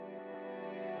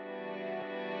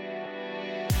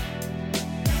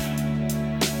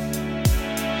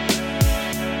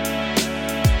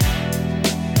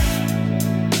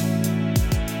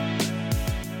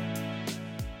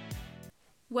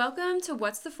Welcome to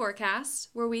What's the Forecast,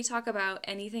 where we talk about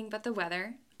anything but the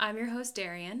weather. I'm your host,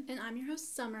 Darian. And I'm your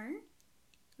host, Summer.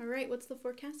 All right, what's the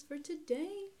forecast for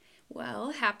today? Well,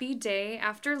 happy day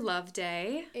after Love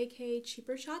Day. AKA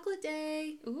Cheaper Chocolate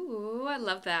Day. Ooh, I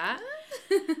love that.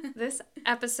 This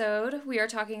episode, we are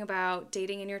talking about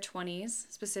dating in your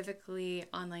 20s, specifically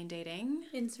online dating.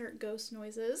 Insert ghost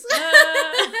noises.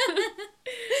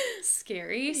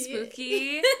 Scary,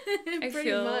 spooky. I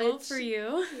feel much. for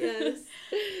you. Yes.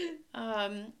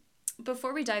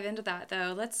 Before we dive into that,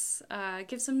 though, let's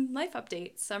give some life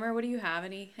updates. Summer, what do you have?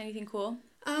 Anything cool?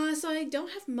 So I don't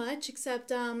have much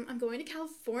except I'm going to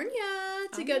California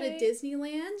to go to Okay.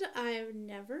 Disneyland. I've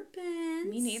never been.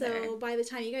 Me neither. So by the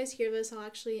time you guys hear this, I'll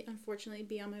actually, unfortunately,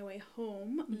 be on my way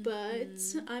home. But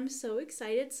I'm so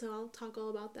excited, so I'll talk all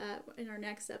about that in our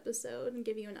next episode and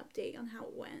give you an update on how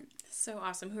it went. So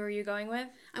awesome. Who are you going with?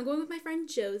 I'm going with my friend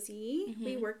Josie.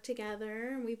 We work together,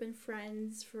 and we've been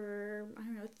friends for,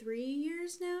 3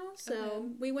 years now. So Okay.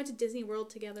 we went to Disney World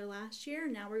together last year,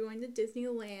 and now we're going to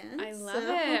Disneyland. I love it.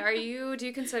 So- Do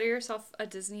you consider yourself a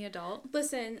Disney adult?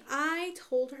 Listen, I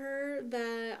told her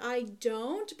that I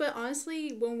don't, but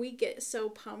honestly, when we get so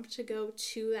pumped to go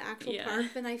to the actual Yeah. park,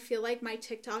 then I feel like my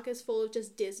TikTok is full of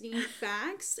just Disney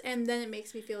facts, and then it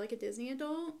makes me feel like a Disney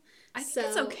adult. I think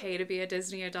it's okay to be a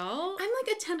Disney adult. I'm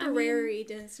like a temporary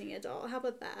Disney adult. How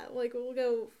about that? Like, we'll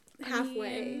go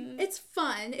halfway. mean- It's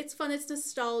fun. It's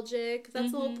nostalgic.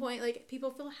 That's the whole point. Like,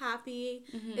 people feel happy.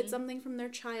 It's something from their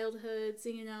childhoods,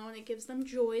 and it gives them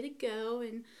joy to go.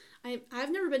 And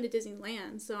I've never been to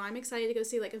Disneyland, so I'm excited to go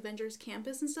see, like, Avengers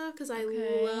Campus and stuff, because I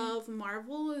Okay. love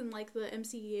Marvel and, like, the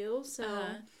MCU, so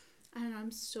I don't know,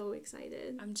 I'm so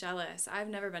excited. I'm jealous. I've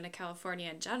never been to California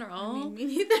in general. I mean, me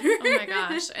neither. Oh my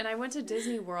gosh. And I went to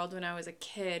Disney World when I was a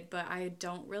kid, but I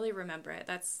don't really remember it.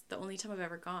 That's the only time I've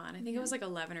ever gone. I think it was like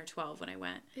 11 or 12 when I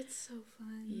went. It's so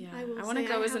fun. Yeah, will I wanna say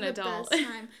go as have an the adult. best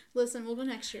time. Listen, we'll go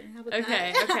next year. How about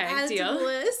Okay, that? okay, Add it to deal. the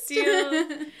list. Deal.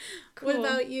 What Cool.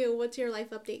 about you? What's your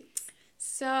life update?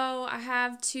 So I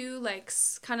have two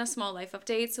kind of small life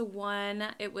updates. One,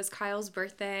 it was Kyle's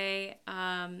birthday,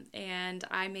 and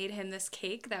I made him this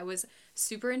cake that was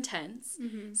super intense.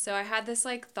 So I had this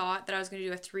thought that I was going to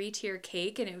do a 3-tier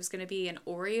cake, and it was going to be an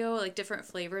Oreo, like different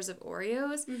flavors of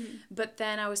Oreos. But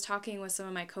then I was talking with some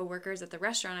of my coworkers at the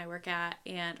restaurant I work at,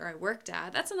 or I worked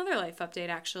at. That's another life update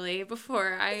actually.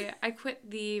 Before I quit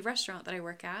the restaurant that I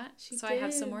work at, so I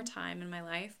have some more time in my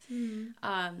life.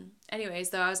 Anyways,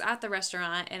 though, I was at the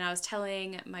restaurant and I was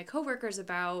telling my coworkers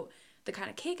about the kind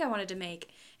of cake I wanted to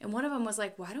make, and one of them was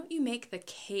like, "Why don't you make the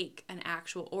cake an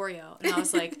actual Oreo?" And I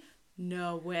was like,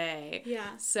 "No way."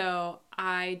 Yeah. So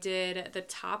I did the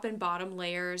top and bottom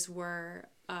layers were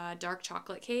dark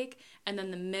chocolate cake, and then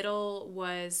the middle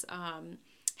was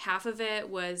half of it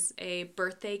was a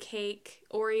birthday cake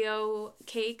Oreo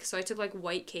cake. So I took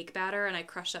white cake batter and I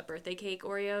crushed up birthday cake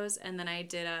Oreos, and then I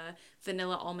did a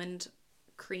vanilla almond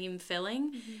cream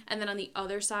filling, and then on the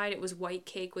other side it was white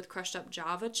cake with crushed up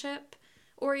Java chip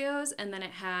Oreos, and then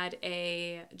it had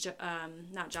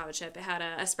not Java chip, it had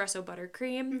a espresso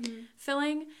buttercream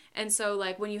filling. And so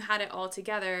when you had it all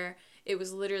together, it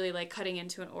was literally cutting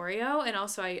into an Oreo. And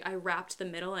also I wrapped the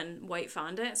middle in white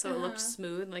fondant so it looked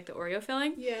smooth like the Oreo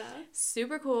filling. Yeah.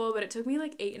 Super cool, but it took me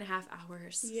 8.5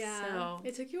 hours. Yeah. So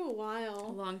It took you a while.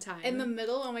 a long time. In the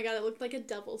middle, oh my god, it looked like a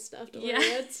double stuffed Oreo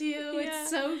Yeah. too. Yeah. It's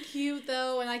so cute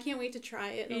though, and I can't wait to try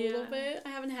it in a little Yeah. bit. I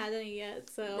haven't had any yet,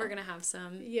 so we're gonna have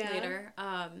some Yeah. later.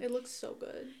 It looks so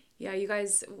good. Yeah, you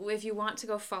guys, if you want to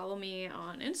go follow me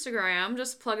on Instagram,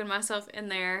 just plugging myself in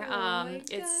there. Oh my gosh.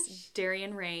 It's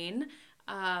Darian Rain.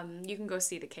 You can go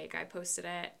see the cake. I posted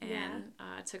it and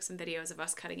took some videos of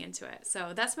us cutting into it.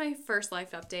 So that's my first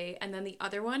life update. And then the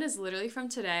other one is literally from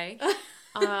today.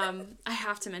 I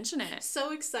have to mention it.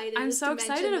 So excited. I'm just so to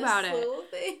mention excited this about it. little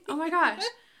thing. Oh my gosh.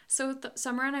 So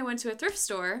Summer and I went to a thrift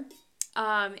store,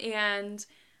 and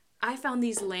I found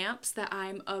these lamps that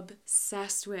I'm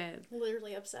obsessed with.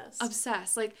 Literally obsessed.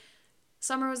 Obsessed.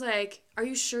 Summer was like, "Are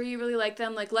you sure you really like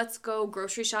them? Let's go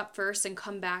grocery shop first and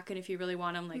come back, and if you really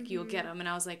want them, you'll get them." And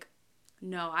I was like,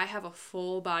 "No, I have a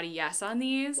full body yes on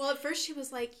these." Well, at first she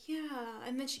was like, yeah,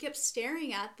 and then she kept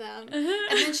staring at them, and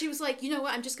then she was like, you know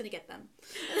what, I'm just gonna get them.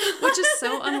 Which is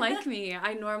so unlike me.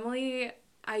 I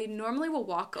normally will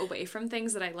walk away from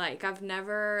things that I like. I've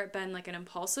never been an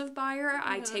impulsive buyer.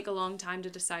 I take a long time to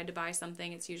decide to buy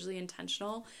something. It's usually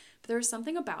intentional. But there's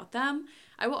something about them.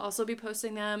 I will also be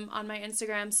posting them on my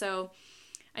Instagram. So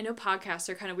I know podcasts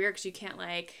are kind of weird because you can't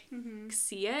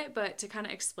see it, but to kind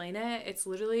of explain it,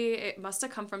 it must have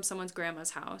come from someone's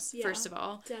grandma's house, Yeah, first of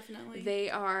all. definitely.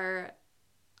 They are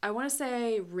I want to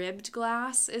say ribbed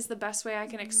glass is the best way I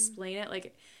can explain it.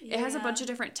 Like, it has a bunch of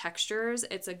different textures.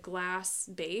 It's a glass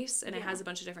base, and it has a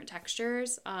bunch of different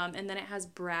textures. And then it has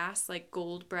brass, like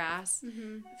gold brass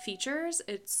features.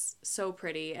 It's so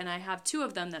pretty. And I have 2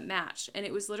 of them that match. And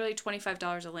it was literally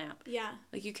 $25 a lamp. Yeah.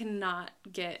 Like, you cannot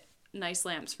get nice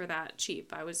lamps for that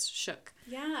cheap. I was shook.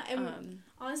 Yeah, and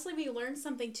honestly, we learned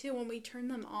something too when we turned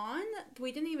them on.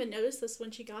 We didn't even notice this when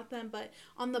she got them, but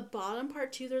on the bottom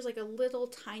part too, there's like a little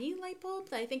tiny light bulb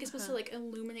that I think is supposed to like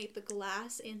illuminate the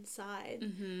glass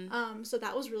inside. So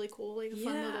that was really cool, like a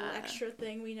fun little extra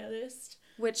thing we noticed.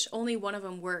 Which only one of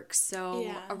them works.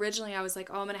 So originally I was like,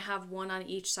 oh, I'm going to have one on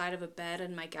each side of a bed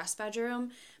in my guest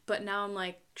bedroom. But now I'm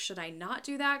like, should I not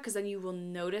do that? Because then you will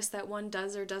notice that one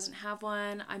does or doesn't have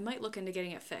one. I might look into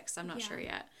getting it fixed. I'm not sure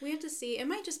yet. We have to see. It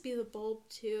might just be the bulb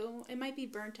too. It might be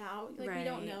burnt out. Like, we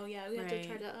don't know yet. We have to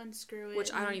try to unscrew it.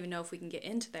 Which I don't even know if we can get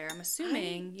into there. I'm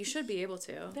assuming you should be able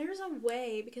to. There's a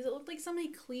way, because it looked like somebody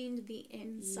cleaned the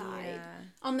inside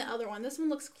on the other one. This one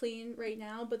looks clean right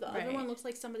now, but the other one looks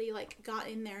like somebody like got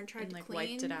in there and tried to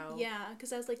clean. Wiped it out. Yeah,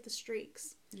 because it has like the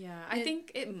streaks. Yeah, I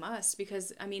think it must,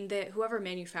 because, I mean, whoever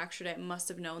manufactured it must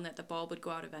have known that the bulb would go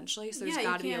out eventually, so there's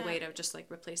got to be a way to just,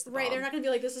 like, replace the bulb. Right, they're not going to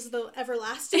be like, this is the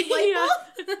everlasting light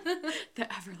bulb.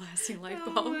 The everlasting light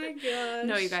bulb. Oh my gosh.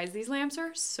 No, you guys, these lamps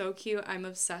are so cute. I'm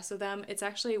obsessed with them. It's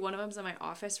actually, one of them's in my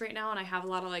office right now, and I have a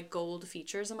lot of, like, gold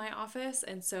features in my office,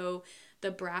 and so the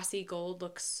brassy gold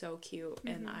looks so cute,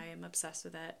 and I am obsessed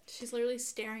with it. She's literally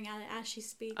staring at it as she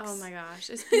speaks. Oh my gosh,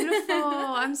 it's beautiful.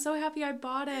 I'm so happy I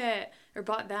bought it, or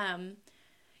bought them.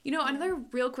 You know, another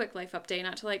real quick life update,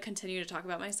 not to like continue to talk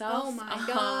about myself. Oh my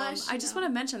gosh. I just want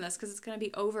to mention this because it's going to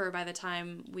be over by the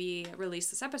time we release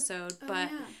this episode, but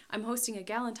I'm hosting a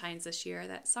Valentine's this year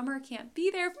that Summer can't be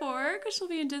there for because she'll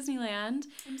be in Disneyland.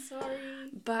 I'm sorry.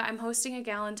 But I'm hosting a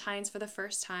Valentine's for the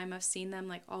first time. I've seen them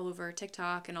like all over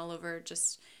TikTok and all over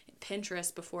just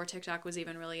Pinterest before TikTok was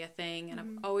even really a thing, and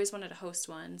I've always wanted to host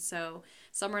one. So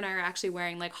Summer and I are actually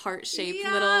wearing like heart-shaped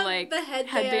little like the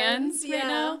headbands right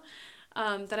now.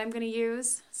 That I'm going to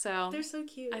use. So they're so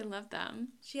cute. I love them.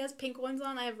 She has pink ones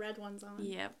on. I have red ones on.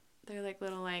 Yep. They're like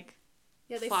little like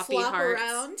they floppy flop hearts.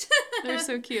 Around. They're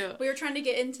so cute. We were trying to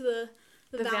get into the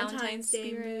Valentine's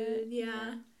Day mood.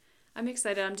 Yeah. I'm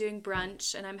excited. I'm doing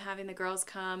brunch, and I'm having the girls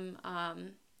come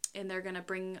and they're going to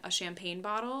bring a champagne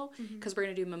bottle because we're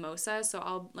going to do mimosas. So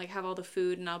I'll like have all the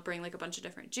food, and I'll bring like a bunch of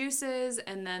different juices,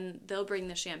 and then they'll bring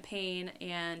the champagne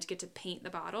and get to paint the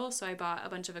bottle. So I bought a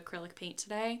bunch of acrylic paint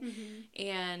today.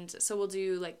 And so we'll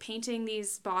do like painting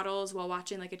these bottles while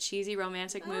watching like a cheesy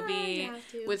romantic movie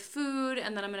with food.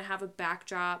 And then I'm going to have a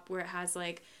backdrop where it has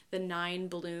like the 9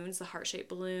 balloons, the heart-shaped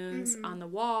balloons on the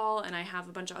wall. And I have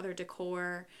a bunch of other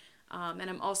decor. And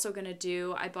I'm also going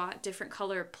to I bought different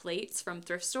color plates from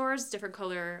thrift stores, different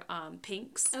color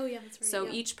pinks. Oh, yeah, that's right. So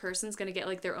each person's going to get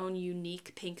like their own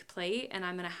unique pink plate, and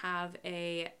I'm going to have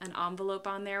an envelope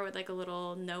on there with like a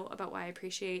little note about why I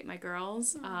appreciate my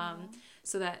girls,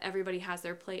 so that everybody has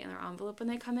their plate in their envelope when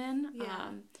they come in. Yeah.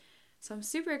 So I'm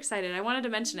super excited. I wanted to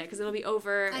mention it because it'll be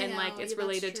over and like it's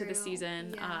related to the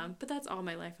season. Yeah. But that's all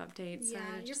my life updates. Yeah,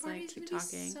 so just your like party's keep gonna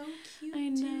talking. Be so cute. I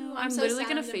know. Too. I'm so literally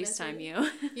gonna FaceTime you.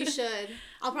 You should.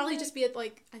 I'll probably just be at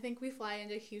like I think we fly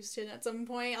into Houston at some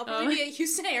point. I'll probably be at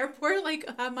Houston Airport, like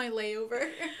have my layover.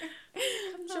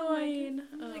 Join.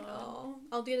 Like,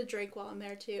 I'll get a drink while I'm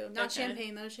there too. Not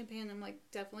champagne though. Champagne I'm like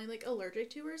definitely like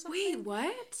allergic to or something. Wait,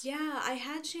 what? Yeah, I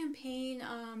had champagne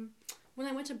when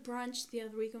I went to brunch the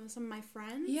other week with some of my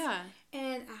friends. Yeah.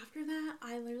 And after that,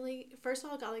 I literally, first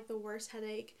of all, got like the worst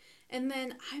headache. And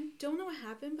then I don't know what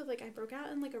happened, but like I broke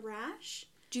out in like a rash.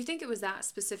 Do you think it was that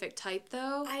specific type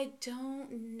though? I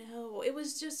don't know. It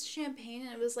was just champagne,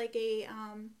 and it was like a,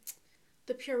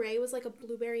 the puree was like a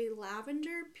blueberry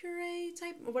lavender puree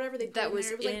type, or whatever they put in there. It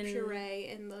was like puree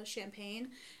in the champagne.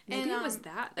 Maybe it was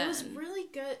that then. It was really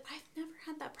good. I've never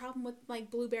had that problem with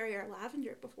like blueberry or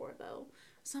lavender before though.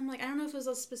 So I'm like, I don't know if it was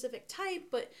a specific type,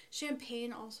 but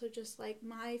champagne also just, like,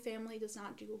 my family does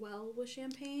not do well with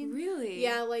champagne. Really?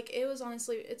 Yeah, like, it was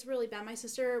honestly, it's really bad. My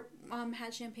sister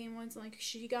had champagne once, and, like,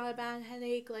 she got a bad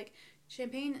headache. Like,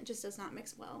 champagne just does not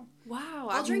mix well. Wow,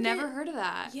 I've never heard of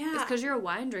that. Yeah. It's because you're a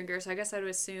wine drinker, so I guess I would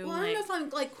assume, well, I don't know if I'm,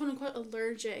 like, quote-unquote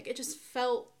allergic. It just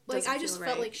felt, like, I just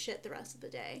felt like shit the rest of the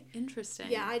day. Interesting.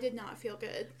 Yeah, I did not feel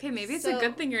good. Okay, maybe it's a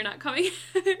good thing you're not coming.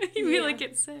 You really like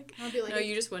get sick. I'll be like, no,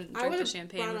 you just wouldn't drink the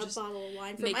champagne. I would have just brought a bottle of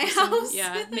wine from my house.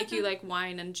 Make you, like,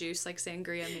 wine and juice, like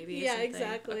sangria maybe or yeah, something.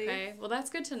 Exactly. Okay, well, that's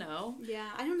good to know. Yeah,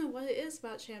 I don't know what it is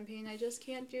about champagne. I just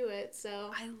can't do it,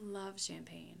 so. I love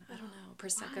champagne. I don't know.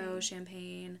 Prosecco,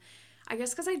 champagne. I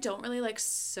guess because I don't really like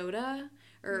soda,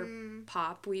 or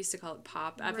pop. We used to call it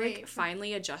pop. I've like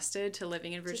finally adjusted to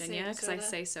living in Virginia because I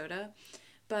say soda.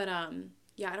 But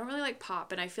yeah, I don't really like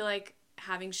pop, and I feel like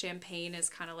having champagne is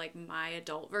kind of like my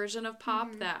adult version of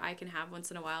pop that I can have once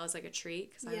in a while as like a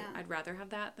treat because I'd rather have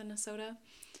that than a soda.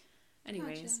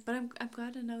 Anyways, but I'm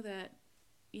glad to know that,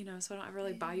 you know, so I don't ever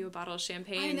like buy you a bottle of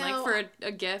champagne like for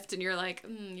a gift and you're like,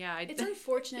 yeah. It's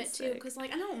unfortunate too because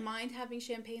like I don't mind having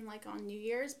champagne like on New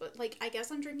Year's, but like I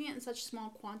guess I'm drinking it in such small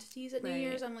quantities at New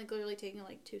Year's. I'm like literally taking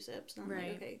like 2 sips and I'm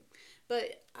like, okay.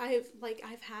 But I've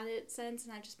had it since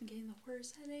and I've just been getting the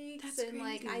worst headaches. That's and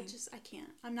crazy. Like I can't.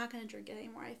 I'm not gonna drink it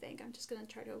anymore. I think I'm just gonna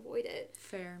try to avoid it.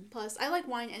 Fair. Plus, I like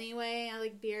wine anyway. I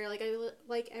like beer. Like I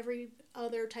like every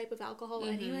other type of alcohol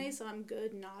anyway. So I'm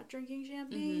good not drinking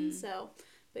champagne. So.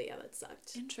 But yeah, that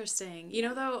sucked. Interesting. You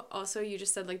know, though, also you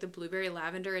just said like the blueberry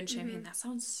lavender and champagne. That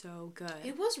sounds so good.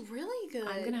 It was really good.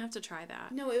 I'm going to have to try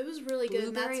that. No, it was really good.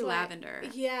 Blueberry lavender.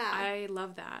 Yeah. I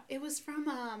love that. It was from,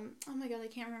 oh my God, I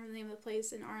can't remember the name of the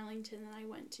place in Arlington that I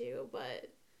went to.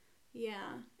 But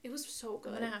yeah, it was so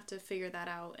good. I'm going to have to figure that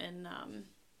out and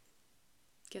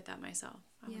get that myself.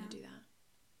 I want to do that.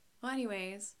 Well,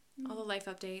 anyways, all the life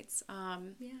updates.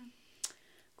 Yeah.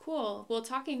 Cool. Well,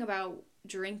 talking about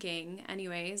drinking,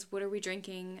 anyways, what are we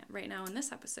drinking right now in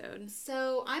this episode?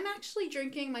 So I'm actually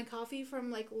drinking my coffee from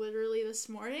like literally this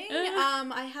morning.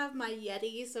 I have my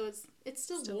Yeti, so it's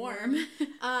still warm.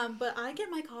 But I get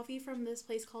my coffee from this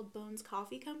place called Bones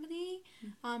Coffee Company.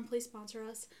 Please sponsor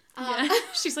us. Yeah,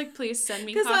 she's like, please send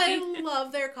me coffee. Because I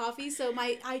love their coffee. So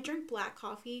I drink black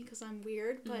coffee because I'm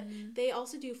weird, but they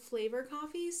also do flavor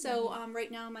coffee. So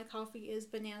right now my coffee is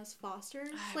Bananas Foster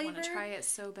flavor. I want to try it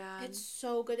so bad. It's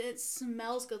so good. It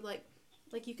smells good. Like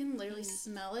you can literally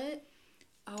smell it.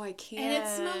 Oh, I can. And it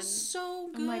smells so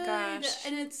good. Oh my gosh.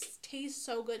 And it tastes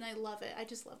so good and I love it. I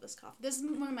just love this coffee. This is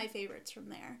one of my favorites from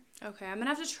there. Okay, I'm going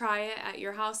to have to try it at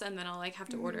your house and then I'll like have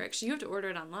to order it. Because you have to order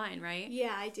it online, right?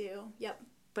 Yeah, I do. Yep.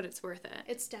 But it's worth it.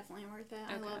 It's definitely worth it.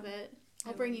 Okay. I love it.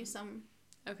 I'll bring you some.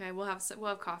 Okay, we'll have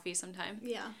coffee sometime.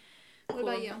 Yeah. What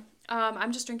about you?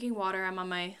 I'm just drinking water. I'm on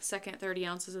my second 30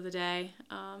 ounces of the day.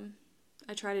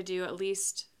 I try to do at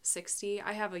least 60.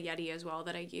 I have a Yeti as well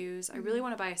that I use. I really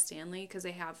want to buy a Stanley because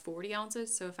they have 40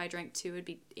 ounces. So if I drank 2, it'd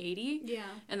be 80. Yeah.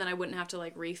 And then I wouldn't have to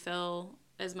like refill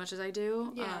as much as I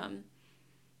do. Yeah.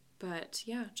 But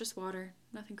yeah, just water.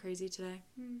 Nothing crazy today.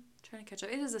 Trying to catch up.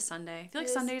 It is a Sunday. I feel like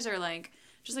Sundays are like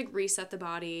just like reset the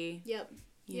body. Yep.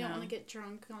 You don't want to get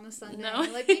drunk on a Sunday. No.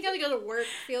 Like you gotta go to work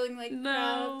feeling like crap.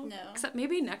 No. Except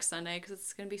maybe next Sunday because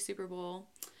it's gonna be Super Bowl.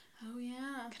 Oh,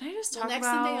 yeah. Can I just talk next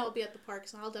about... Sunday I'll be at the park,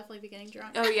 so I'll definitely be getting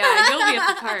drunk. Oh, yeah. You'll be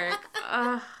at the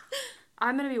park.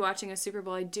 I'm going to be watching a Super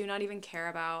Bowl I do not even care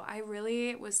about. I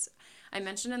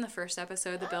mentioned in the first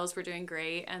episode the Bills were doing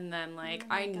great, and then, like,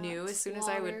 I knew as soon as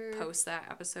I would post that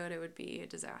episode, it would be a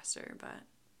disaster, but,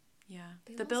 yeah.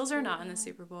 The Bills are not in the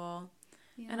Super Bowl,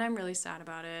 and I'm really sad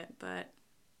about it, but...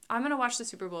 I'm going to watch the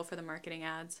Super Bowl for the marketing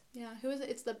ads. Yeah. Who is it?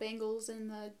 It's the Bengals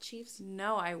and the Chiefs?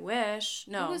 No, I wish.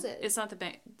 No. Who is it? It's not the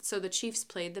So the Chiefs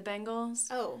played the Bengals.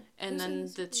 Oh. And then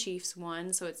the Chiefs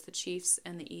won, so it's the Chiefs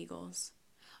and the Eagles.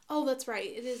 Oh, that's right.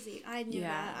 It is I knew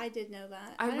that. I did know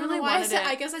that. I really wanted it.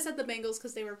 I guess I said the Bengals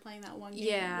because they were playing that one game.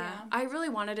 Yeah. I really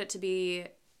wanted it to be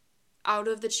out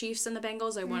of the Chiefs and the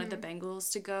Bengals. I wanted the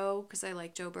Bengals to go because I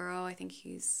like Joe Burrow. I think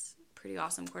he's a pretty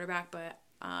awesome quarterback, but...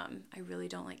 I really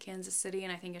don't like Kansas City,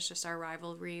 and I think it's just our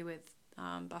rivalry with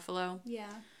Buffalo. Yeah.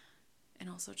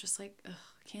 And also just like,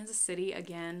 Kansas City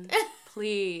again.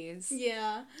 Please.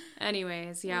 Yeah.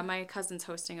 Anyways, my cousin's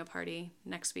hosting a party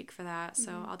next week for that,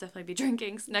 so I'll definitely be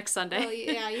drinking next Sunday. Oh,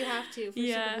 yeah, you have to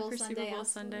for Super Bowl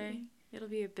Sunday. It'll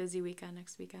be a busy weekend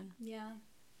next weekend. Yeah.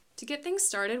 To get things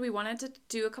started, we wanted to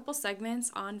do a couple segments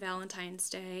on Valentine's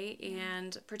Day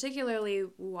and particularly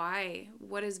why.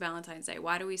 What is Valentine's Day?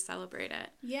 Why do we celebrate it?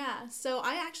 Yeah, so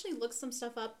I actually looked some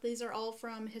stuff up. These are all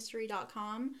from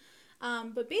history.com.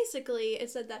 But basically, it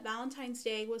said that Valentine's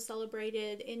Day was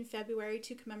celebrated in February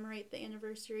to commemorate the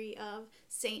anniversary of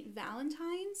Saint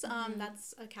Valentine's.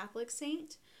 That's a Catholic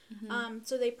saint.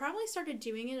 So they probably started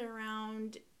doing it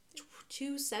around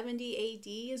 270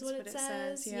 AD is what it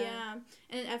says. Yeah.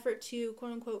 In an effort to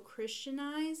quote unquote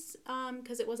Christianize,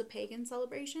 because it was a pagan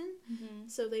celebration.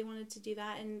 So they wanted to do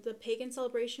that. And the pagan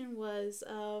celebration was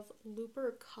of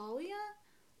Lupercalia.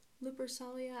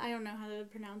 I don't know how to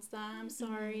pronounce that. I'm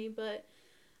sorry. But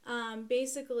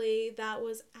basically, that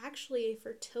was actually a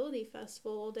fertility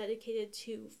festival dedicated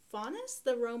to Faunus,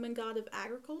 the Roman god of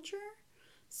agriculture.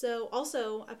 So,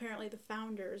 also, apparently the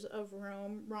founders of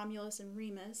Rome, Romulus and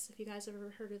Remus, if you guys have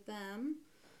ever heard of them.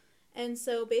 And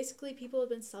so, basically, people have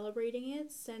been celebrating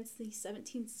it since the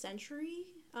 17th century.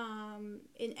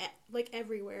 in like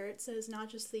everywhere. It says not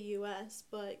just the U.S.,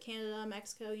 but Canada,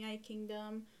 Mexico, United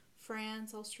Kingdom,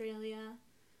 France, Australia.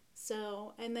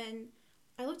 So, and then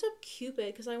I looked up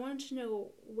Cupid because I wanted to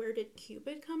know, where did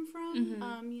Cupid come from?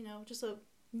 Just a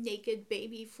naked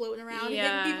baby floating around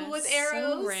hitting people with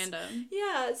arrows. So random.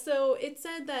 Yeah, so it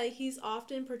said that he's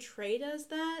often portrayed as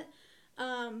that.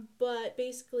 But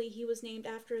basically he was named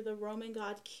after the Roman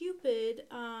god Cupid,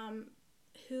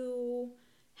 who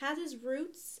had his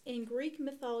roots in Greek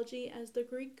mythology as the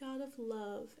Greek god of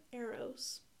love,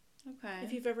 Eros. Okay.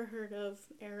 If you've ever heard of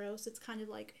Eros, it's kind of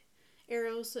like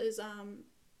Eros is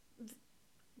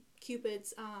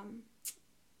Cupid's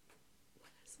what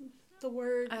is the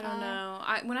word? I don't know.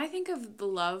 When I think of the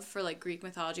love for like Greek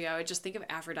mythology, I would just think of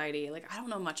Aphrodite. Like, I don't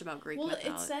know much about Greek mythology.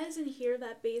 Well, it says in here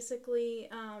that basically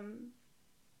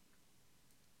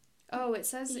it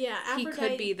says he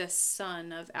could be the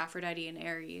son of Aphrodite and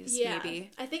Ares,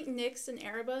 maybe. I think Nyx and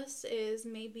Erebus is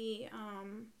maybe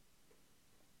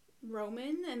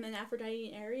Roman, and then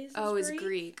Aphrodite and Ares is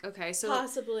Greek. Okay, so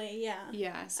possibly, yeah.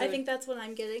 Yeah, so I think that's what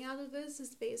I'm getting out of this,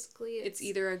 is basically it's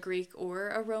either a Greek or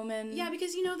a Roman. Yeah,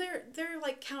 because they're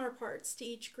like counterparts to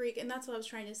each Greek, and that's what I was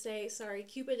trying to say. Sorry,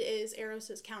 Cupid is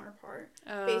Eros's counterpart,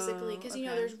 basically, because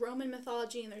there's Roman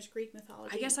mythology and there's Greek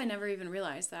mythology. I guess I never even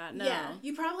realized that. No. Yeah,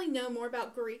 you probably know more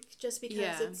about Greek just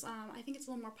because it's I think it's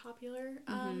a little more popular.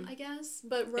 I guess,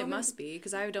 but Roman, it must be,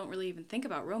 because I don't really even think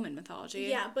about Roman mythology.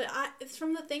 Yeah, but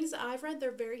from the things that I've read,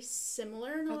 they're very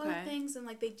similar in a lot of things, and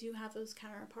like they do have those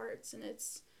counterparts, and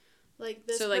it's like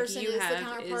this person is the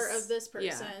counterpart of this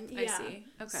person. Yeah, I see.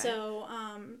 Okay. So,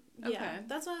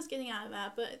 that's what I was getting out of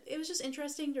that. But it was just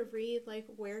interesting to read like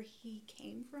where he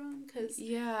came from, because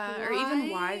or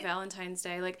even why Valentine's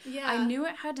Day. Like, I knew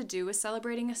it had to do with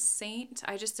celebrating a saint.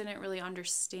 I just didn't really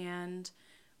understand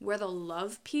where the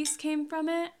love piece came from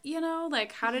it,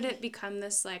 like how did it become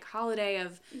this like holiday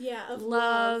of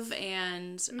love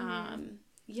and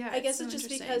I guess it's just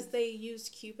because they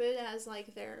used Cupid as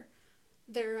like their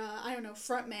I don't know,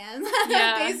 front man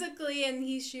basically, and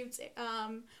he shoots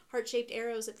heart-shaped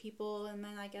arrows at people, and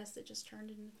then I guess it just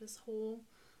turned into this whole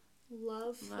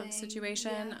love thing.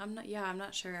 Situation. I'm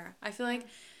not sure. I feel like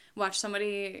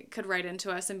somebody could write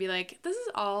into us and be like, this is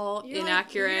all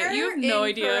inaccurate. Like, you have no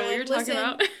idea what you're talking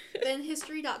about. Then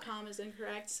history.com is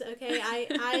incorrect. Okay,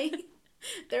 I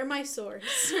they're my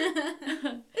source.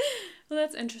 Well,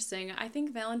 that's interesting. I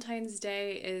think Valentine's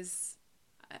Day is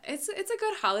it's a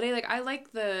good holiday. Like, I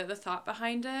like the thought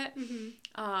behind it.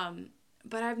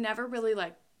 But I've never really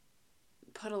like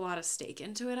put a lot of stake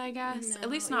into it, I guess. At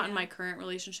least not in my current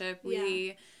relationship.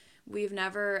 We've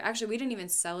never, actually, we didn't even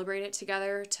celebrate it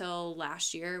together till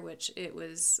last year, which it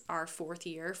was our fourth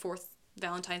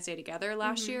Valentine's Day together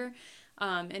last year.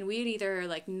 And we had either,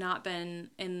 like, not been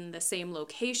in the same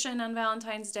location on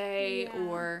Valentine's Day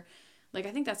or, like, I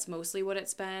think that's mostly what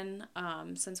it's been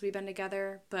since we've been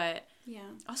together. But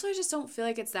also I just don't feel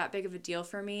like it's that big of a deal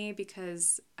for me,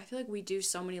 because I feel like we do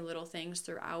so many little things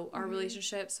throughout our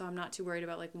relationship, so I'm not too worried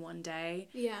about, like, one day.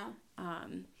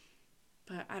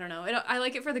 But I don't know. I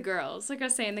like it for the girls. Like I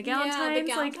was saying, the Valentine's,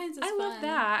 like, I love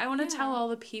that. I want to tell all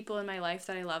the people in my life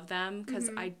that I love them, because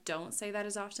I don't say that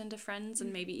as often to friends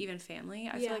and maybe even family.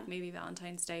 I feel like maybe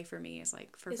Valentine's Day for me is,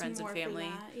 like, for friends and family.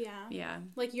 Yeah.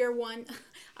 Like, you're one,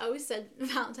 I always said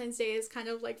Valentine's Day is kind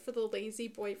of, like, for the lazy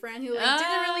boyfriend who, like,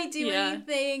 didn't really do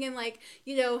anything and, like,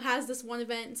 has this one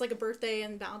event. It's like a birthday,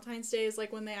 and Valentine's Day is,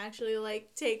 like, when they actually,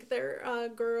 like, take their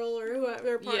girl or whoever,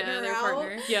 their partner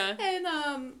out.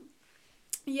 And,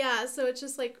 so it's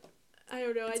just like, I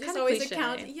don't know, I just always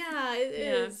account. Yeah, it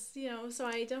is, so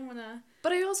I don't want to.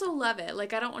 But I also love it.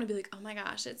 Like, I don't want to be like, oh my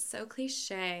gosh, it's so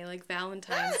cliche, like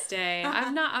Valentine's Day.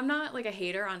 I'm not like a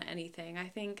hater on anything. I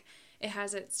think it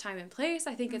has its time and place.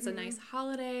 I think it's a nice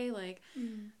holiday. Like,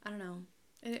 I don't know.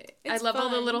 I love all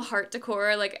the little heart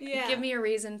decor. Like, give me a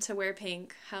reason to wear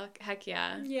pink. Heck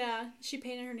yeah. Yeah, she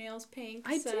painted her nails pink.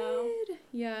 I did.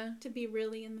 Yeah. To be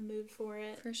really in the mood for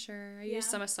it. For sure. I used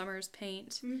some of Summer's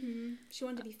paint. She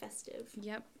wanted to be festive.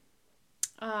 Yep.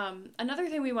 Another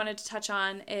thing we wanted to touch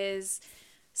on is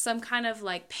some kind of,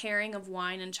 like, pairing of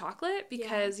wine and chocolate,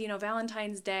 because,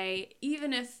 Valentine's Day,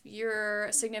 even if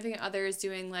your significant other is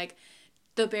doing, like,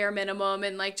 the bare minimum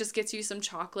and, like, just gets you some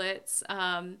chocolates,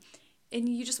 and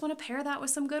you just want to pair that with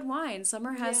some good wine.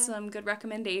 Summer has some good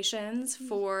recommendations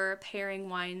for pairing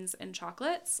wines and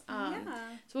chocolates. So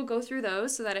we'll go through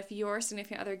those so that if your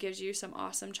significant other gives you some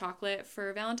awesome chocolate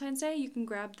for Valentine's Day, you can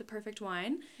grab the perfect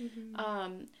wine.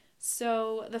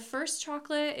 So the first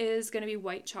chocolate is going to be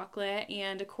white chocolate,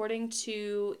 and according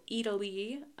to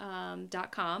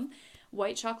Italy.com,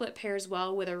 White chocolate pairs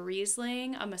well with a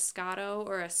Riesling, a Moscato,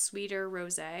 or a sweeter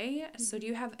rosé. So do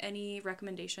you have any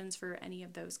recommendations for any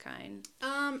of those kind?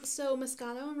 So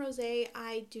Moscato and rosé,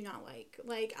 I do not like.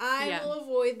 Like, I will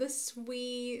avoid the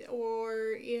sweet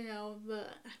or, the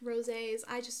rosés.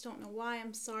 I just don't know why.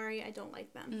 I'm sorry. I don't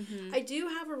like them. I do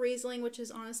have a Riesling, which is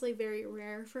honestly very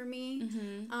rare for me.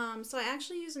 So I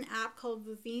actually use an app called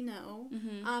Vivino,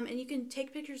 and you can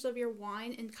take pictures of your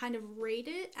wine and kind of rate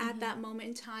it at that moment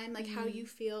in time, like how you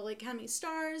feel, like how many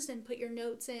stars, and put your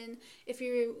notes in if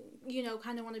you,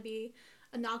 kind of want to be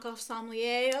a knockoff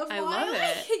sommelier of wine. I love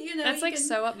it. That's like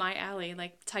so up my alley,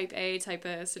 like type A type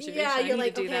of situation. Yeah, you're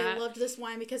like, okay, I loved this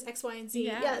wine because X, Y, and Z.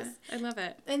 Yeah, yes. I love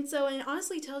it. And so, and it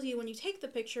honestly tells you when you take the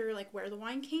picture, like where the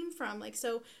wine came from. Like,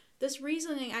 so this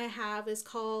Riesling I have is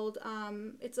called,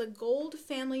 it's a Gold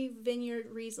Family Vineyard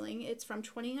Riesling. It's from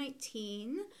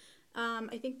 2019.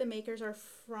 I think the makers are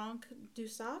Franck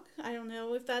Dussac. I don't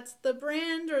know if that's the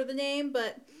brand or the name,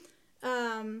 but,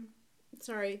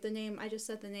 sorry, the name, I just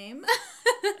said the name.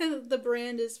 The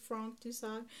brand is Franck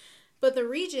Dussac. But the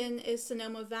region is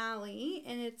Sonoma Valley,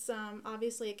 and it's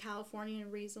obviously a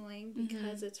Californian Riesling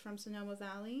because it's from Sonoma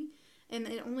Valley. And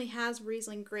it only has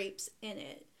Riesling grapes in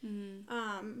it.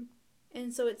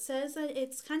 And so it says that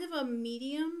it's kind of a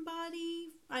medium body.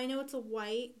 I know it's a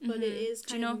white, but it is kind of medium.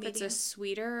 Do you know if it's a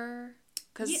sweeter?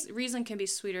 Because Riesling can be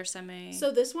sweeter semi.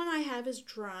 So this one I have is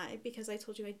dry because I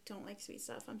told you I don't like sweet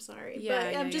stuff. I'm sorry.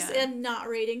 Yeah, but I'm not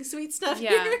rating sweet stuff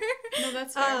here. No,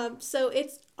 that's fair. So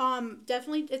it's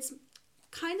definitely, it's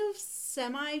kind of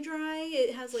semi-dry.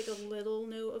 It has like a little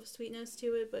note of sweetness to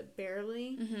it, but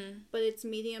barely. But it's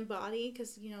medium body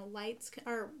because,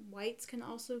 whites can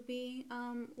also be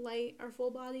light or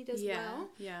full-bodied as well.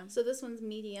 Yeah. So this one's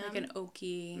medium. Like an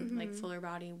oaky, like fuller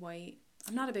body white.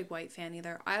 I'm not a big white fan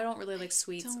either. I don't really like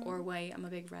sweets or white. I'm a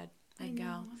big red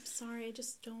gal. I'm sorry. I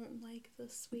just don't like the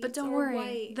sweets. But don't worry.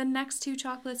 White. The next two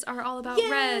chocolates are all about reds.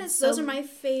 Yes, those are my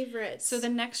favorites. So the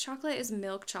next chocolate is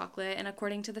milk chocolate. And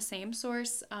according to the same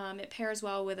source, it pairs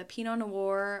well with a Pinot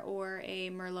Noir or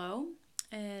a Merlot.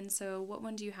 And so what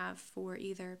one do you have for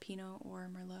either Pinot or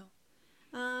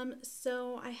Merlot?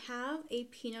 So I have a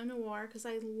Pinot Noir because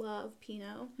I love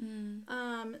Pinot.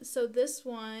 So this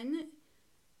one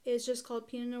is just called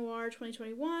Pinot Noir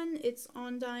 2021. It's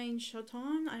Ondine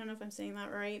Chaton. I don't know if I'm saying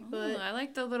that right, but I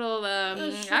like the little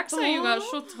accent you got,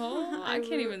 Chaton. I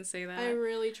can't even say that. I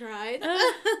really tried.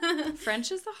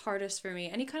 French is the hardest for me.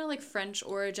 Any kind of like French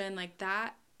origin, like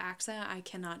that accent, I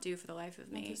cannot do for the life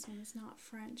of me. This one's not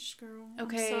French, girl.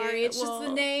 Okay, I'm sorry, it's just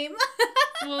the name.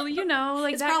 Well,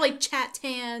 like it's probably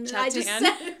Chatan. I just said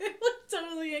it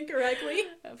totally incorrectly.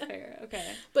 Fair,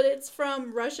 okay. But it's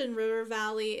from Russian River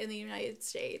Valley in the United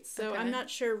States, so I'm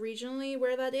not sure regionally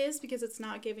where that is because it's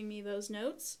not giving me those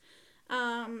notes.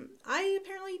 I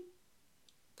apparently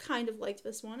kind of liked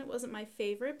this one. It wasn't my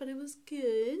favorite, but it was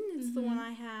good. It's the one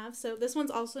I have. So this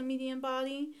one's also medium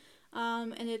body,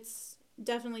 and it's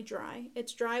definitely dry.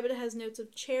 It's dry, but it has notes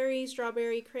of cherry,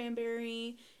 strawberry,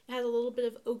 cranberry. It has a little bit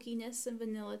of oakiness and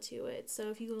vanilla to it.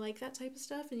 So if you like that type of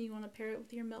stuff and you want to pair it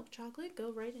with your milk chocolate,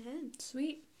 go right ahead.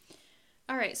 Sweet.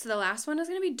 All right, so the last one is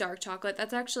going to be dark chocolate.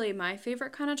 That's actually my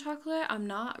favorite kind of chocolate. I'm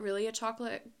not really a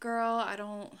chocolate girl. I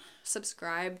don't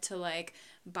subscribe to like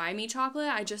buy me chocolate.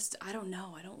 I don't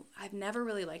know. I've never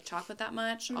really liked chocolate that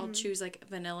much. I'll choose like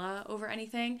vanilla over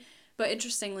anything. But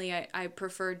interestingly, I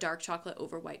prefer dark chocolate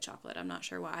over white chocolate. I'm not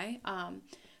sure why.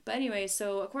 But anyway,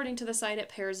 so according to the site, it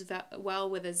pairs well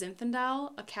with a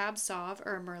Zinfandel, a Cab Sauv,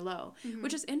 or a Merlot,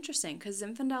 which is interesting because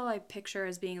Zinfandel I picture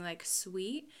as being like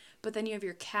sweet, but then you have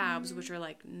your Cabs, which are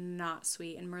like not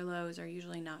sweet, and Merlots are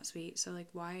usually not sweet. So like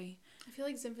why? I feel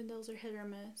like Zinfandels are hit or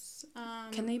miss.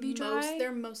 Can they be dry?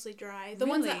 They're mostly dry. The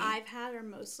ones that I've had are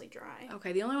mostly dry.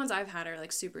 Okay, the only ones I've had are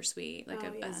like super sweet, like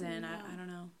a Zin. I don't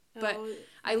know. But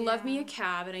I love me a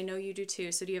Cab, and I know you do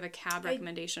too. So do you have a Cab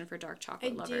recommendation for dark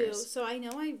chocolate lovers? I do. So I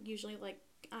know I usually like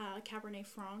Cabernet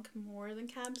Franc more than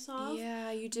Cab Sauv.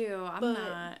 Yeah, you do. I'm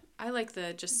not. I like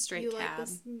the just straight Cab. Like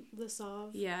the Sauv?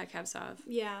 Yeah, Cab Sauv.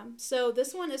 Yeah. So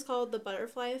this one is called the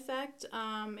Butterfly Effect.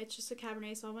 It's just a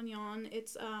Cabernet Sauvignon.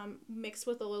 It's mixed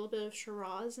with a little bit of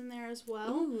Shiraz in there as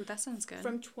well. Ooh, that sounds good.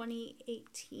 From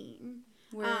 2018.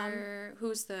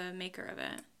 Who's the maker of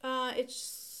it?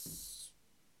 It's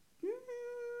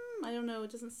I don't know.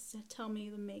 It doesn't tell me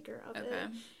the maker of it.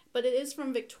 But it is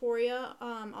from Victoria,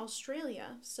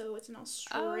 Australia. So it's an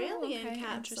Australian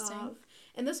Cab Sauv.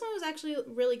 And this one was actually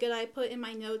really good. I put in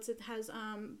my notes, it has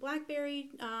blackberry,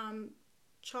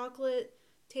 chocolate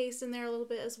taste in there a little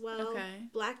bit as well.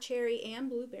 Black cherry and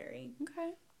blueberry.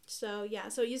 So, yeah.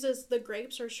 So, it uses the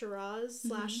grapes or Shiraz /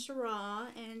 Syrah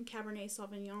and Cabernet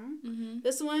Sauvignon.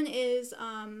 This one is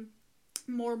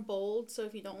more bold, so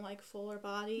if you don't like fuller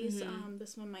bodies,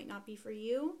 this one might not be for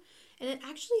you. And it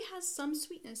actually has some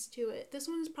sweetness to it. This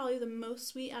one is probably the most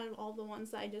sweet out of all the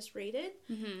ones that I just rated.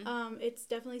 It's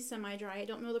definitely semi-dry. I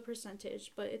don't know the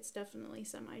percentage, but it's definitely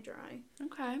semi-dry.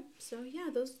 Okay. So yeah,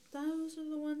 those are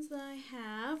the ones that I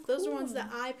have. Cool. Those are ones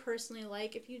that I personally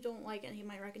like. If you don't like any of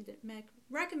my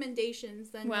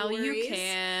recommendations, then no worries. You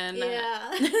can.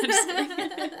 Yeah.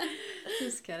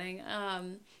 Just kidding.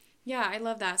 Yeah, I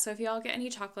love that. So if y'all get any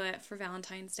chocolate for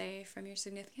Valentine's Day from your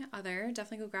significant other,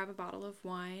 definitely go grab a bottle of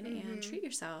wine and treat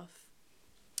yourself.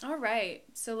 All right.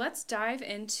 So let's dive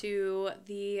into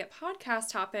the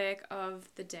podcast topic of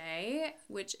the day,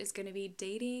 which is going to be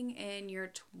dating in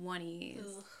your 20s.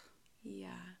 Ugh. Yeah.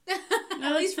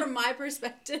 At least from my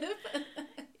perspective.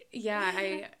 Yeah,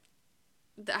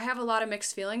 I have a lot of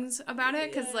mixed feelings about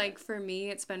it because, like, for me,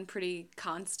 it's been pretty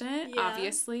constant,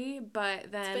 obviously,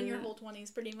 but then... It's been your whole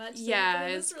 20s, pretty much. So yeah,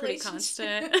 it's pretty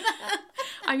constant.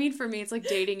 I mean, for me, it's like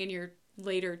dating in your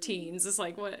later teens is,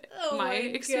 like, what my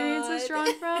experience is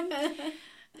drawn from.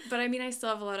 But, I mean, I still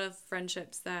have a lot of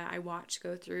friendships that I watch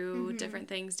go through different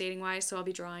things dating-wise, so I'll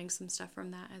be drawing some stuff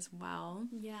from that as well.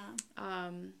 Yeah.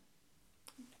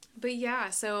 But,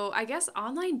 yeah, so I guess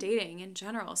online dating in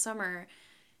general, Summer...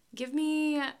 Give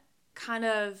me kind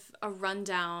of a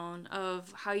rundown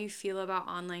of how you feel about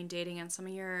online dating and some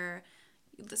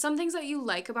things that you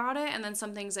like about it, and then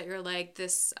some things that you're like,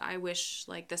 I wish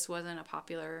like this wasn't a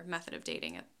popular method of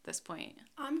dating at this point.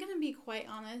 I'm going to be quite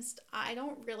honest. I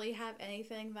don't really have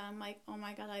anything that I'm like, oh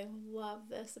my God, I love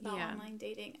this about online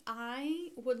dating.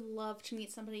 I would love to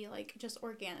meet somebody like just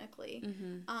organically,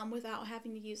 without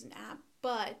having to use an app.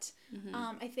 But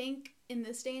I think in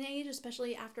this day and age,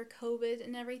 especially after COVID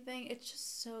and everything, it's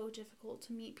just so difficult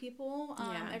to meet people.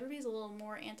 Everybody's a little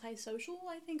more antisocial,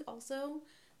 I think, also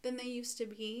than they used to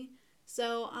be.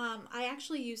 So I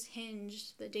actually use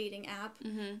Hinge, the dating app.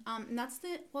 And that's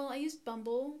I used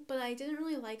Bumble, but I didn't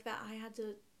really like that I had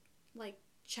to like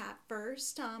chat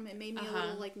first. It made me a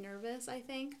little like nervous, I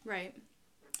think. Right.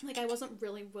 Like I wasn't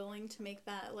really willing to make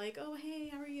that like, oh, hey,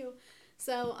 how are you?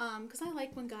 So, because I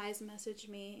like when guys message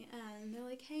me and they're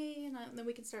like, hey, and then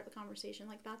we can start the conversation.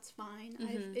 Like, that's fine.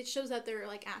 It shows that they're,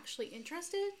 like, actually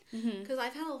interested. Because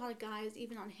I've had a lot of guys,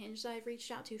 even on Hinge, that I've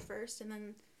reached out to first, and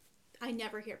then I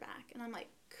never hear back. And I'm like,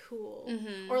 cool.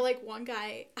 Or, like, one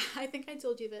guy, I think I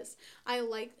told you this. I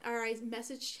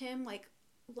messaged him, like,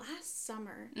 last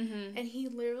summer, and he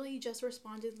literally just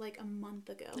responded, like, a month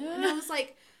ago. And I was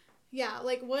like... Yeah,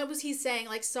 like, what was he saying?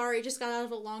 Like, sorry, just got out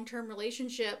of a long-term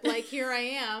relationship. Like, here I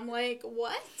am. Like,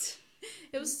 what?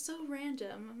 It was so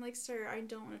random. I'm like, sir, I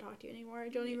don't want to talk to you anymore. I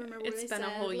don't even remember what I said. It's been a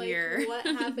whole like, year. What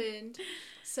happened?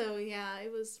 So, yeah,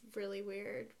 it was really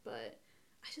weird. But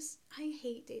I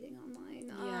hate dating online.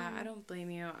 Yeah, I don't blame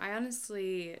you. I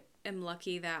honestly am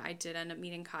lucky that I did end up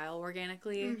meeting Kyle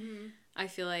organically. I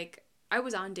feel like I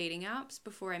was on dating apps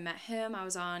before I met him. I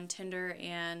was on Tinder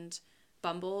and...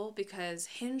 Bumble, because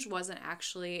Hinge wasn't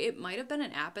actually, it might have been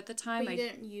an app at the time. But you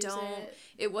didn't use it.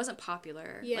 It wasn't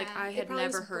popular. Yeah, like I had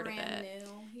never heard of it.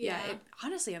 New. Yeah,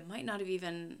 honestly, it might not have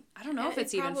even, I don't know if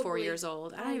it's even 4 years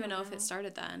old. I don't even know if it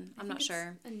started then. I'm not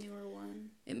sure. A newer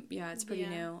one. It's pretty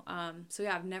new. So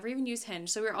yeah, I've never even used Hinge.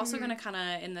 So we're also going to kind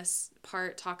of, in this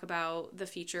part, talk about the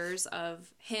features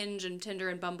of Hinge and Tinder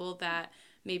and Bumble that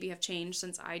maybe have changed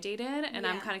since I dated, and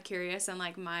I'm kind of curious and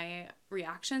like my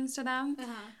reactions to them.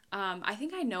 I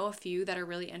think I know a few that are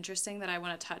really interesting that I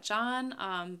want to touch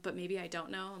on, but maybe I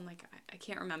don't know. I'm like, I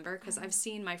can't remember because I've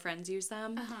seen my friends use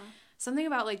them. Something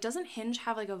about like, doesn't Hinge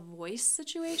have like a voice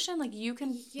situation? Like you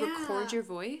can record your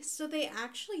voice? So they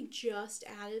actually just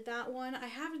added that one. I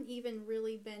haven't even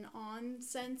really been on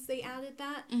since they added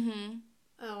that.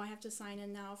 Oh, I have to sign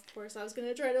in now, of course. I was going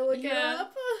to try to look it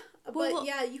up. But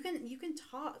yeah, you can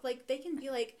talk, like, they can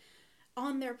be, like,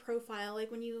 on their profile,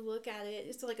 like, when you look at it,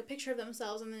 it's, like, a picture of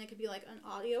themselves, and then it could be, like, an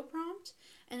audio prompt,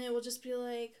 and it will just be,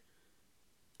 like,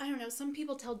 I don't know, some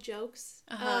people tell jokes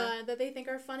that they think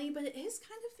are funny, but it is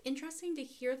kind of interesting to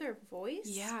hear their voice.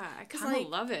 Yeah, I kind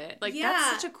of love it. Like,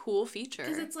 that's such a cool feature.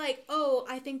 Because it's like, oh,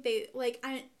 I think they, like,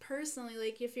 I personally,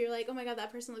 like, if you're like, oh my God,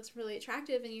 that person looks really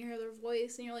attractive, and you hear their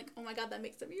voice, and you're like, oh my God, that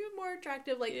makes them even more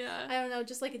attractive. Like, I don't know,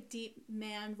 just like a deep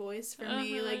man voice for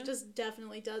me, like, just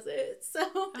definitely does it. So.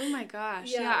 Oh my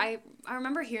gosh. Yeah, I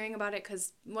remember hearing about it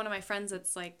because one of my friends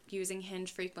that's, like, using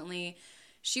Hinge frequently,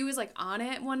 she was like on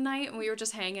it one night and we were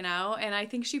just hanging out and I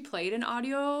think she played an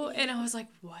audio and I was like,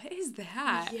 what is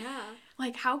that? Yeah.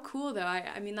 Like, how cool though.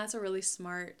 I mean, that's a really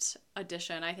smart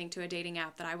addition, I think, to a dating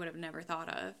app that I would have never thought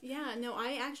of. Yeah, no,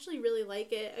 I actually really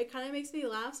like it. It kind of makes me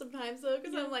laugh sometimes though,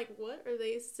 because I'm like, what are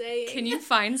they saying? Can you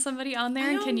find somebody on there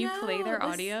and can you play their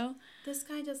audio? This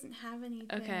guy doesn't have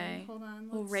anything. Okay. Hold on.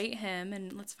 We'll rate him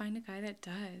and let's find a guy that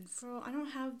does. Girl, I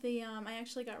don't have the, I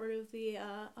actually got rid of the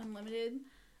unlimited.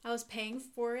 I was paying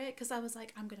for it because I was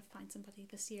like, I'm going to find somebody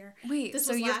this year. Wait, this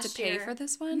so you have to pay for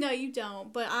this one? No, you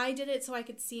don't. But I did it so I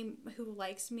could see who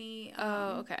likes me.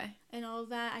 Okay. And all of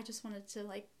that. I just wanted to,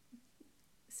 like,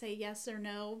 say yes or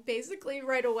no, basically,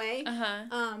 right away.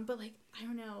 But, like, I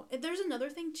don't know. There's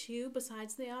another thing, too,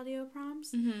 besides the audio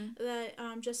prompts that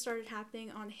just started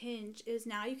happening on Hinge is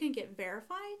now you can get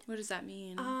verified. What does that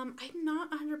mean? I'm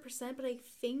not 100%, but I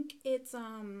think it's,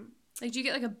 like, do you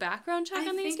get, like, a background check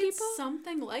on these people? It's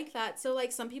something like that. So,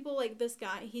 like, some people, like this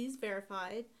guy, he's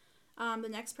verified. The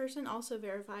next person also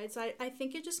verified. So, I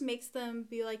think it just makes them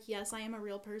be like, yes, I am a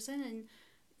real person. And,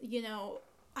 you know,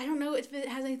 I don't know if it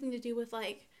has anything to do with,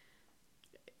 like,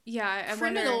 I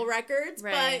criminal wonder, records.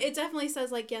 right. But it definitely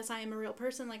says, like, yes, I am a real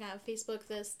person. Like, I have Facebook,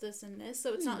 this, and this.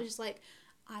 So, it's not just, like,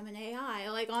 I'm an AI,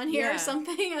 like, on here or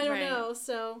something. I don't know.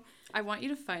 So... I want you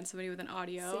to find somebody with an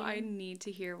audio. Same. I need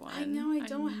to hear one. I know, I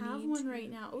don't have one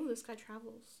right now. Oh, this guy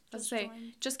travels. Let's say,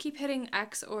 just keep hitting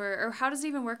X or how does it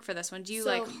even work for this one? Do you,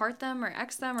 like, heart them or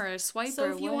X them or swipe or what?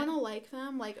 So if you want to like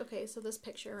them, like, okay, so this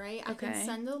picture, right? I can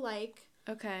send a like.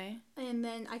 Okay. And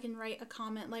then I can write a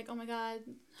comment like, oh my god,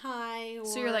 hi, or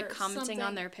so you're, like, commenting something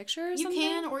on their picture or you something? You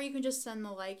can, or you can just send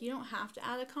the like. You don't have to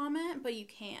add a comment, but you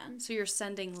can. So you're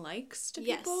sending likes to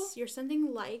people? Yes, you're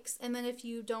sending likes. And then if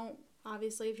you don't,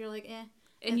 obviously, if you're like,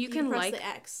 and you can press like the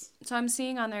X. So I'm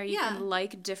seeing on there you can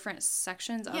like different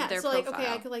sections of their profile. Yeah, so like,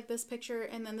 okay, I could like this picture,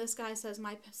 and then this guy says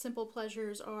my simple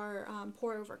pleasures are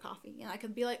pour over coffee, and I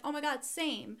could be like, oh my god,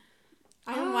 same.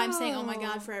 I don't know why I'm saying oh my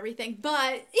god for everything,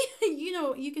 but you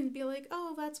know, you can be like,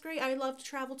 oh, that's great. I love to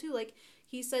travel too. Like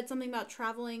he said something about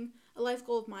traveling, a life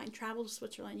goal of mine, travel to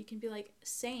Switzerland. You can be like,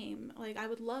 same. Like I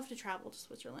would love to travel to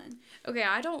Switzerland. Okay,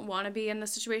 I don't want to be in the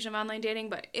situation of online dating,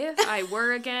 but if I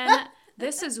were again.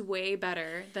 This is way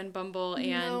better than Bumble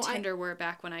and Tinder were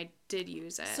back when I did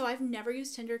use it. So I've never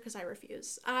used Tinder because I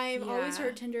refuse. I've always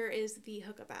heard Tinder is the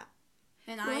hookup app.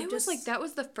 And I was like, that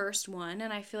was the first one,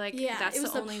 and I feel like that's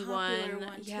the only one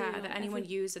that anyone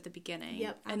used at the beginning.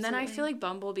 Yep, absolutely. And then I feel like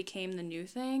Bumble became the new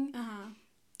thing.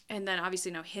 And then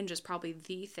obviously now Hinge is probably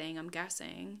the thing, I'm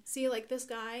guessing. See, like this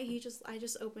guy, I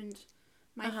just opened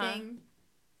my thing.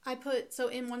 I put, so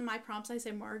in one of my prompts, I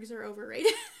say margs are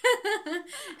overrated.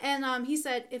 And he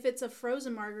said, if it's a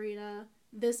frozen margarita,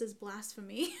 this is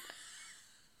blasphemy.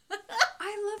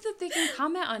 I love that they can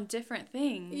comment on different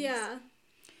things. Yeah.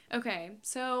 Okay,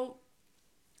 so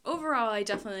overall,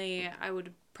 I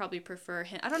would probably prefer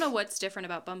Hinge. I don't know what's different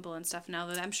about Bumble and stuff now,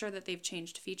 that I'm sure that they've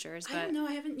changed features. But I don't know.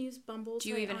 I haven't used Bumble. Do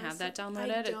you even have that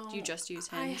downloaded? I don't. You just use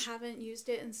Hinge? I haven't used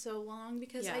it in so long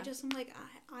because I just am like,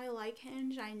 I like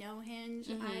Hinge. I know Hinge.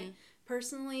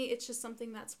 Personally, it's just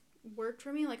something that's worked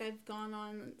for me. Like I've gone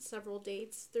on several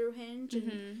dates through Hinge,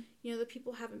 and you know the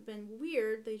people haven't been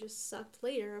weird. They just sucked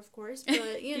later, of course.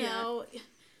 But you know,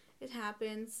 it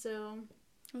happens. So.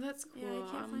 Well, that's cool. Yeah,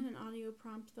 I can't find an audio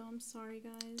prompt though. I'm sorry,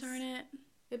 guys. Darn it.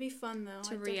 It'd be fun though.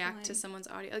 To react to someone's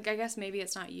audio. Like I guess maybe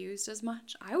it's not used as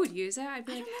much. I would use it. I'd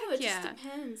be like, I don't know. It just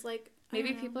depends. Like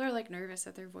maybe people are like nervous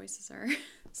that their voices are.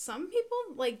 Some people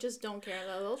like just don't care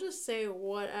though. They'll just say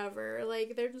whatever.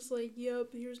 Like they're just like,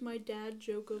 "Yep, here's my dad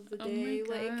joke of the day." Oh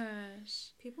my gosh. Like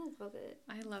people love it.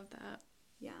 I love that.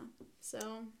 Yeah.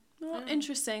 So. Well,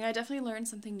 interesting. I definitely learned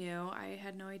something new. I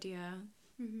had no idea.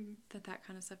 That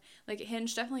kind of stuff. Like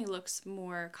Hinge definitely looks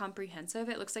more comprehensive.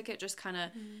 It looks like it just kind of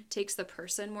takes the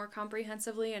person more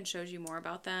comprehensively and shows you more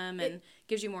about them and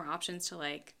gives you more options to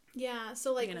like. Yeah.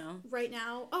 So like right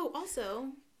now. Oh, also,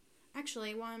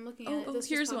 actually, while I'm looking at it, this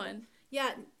here's one.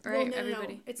 Yeah. Right. Well,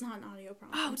 everybody. No. It's not an audio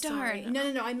prompt. Oh, darn. Sorry.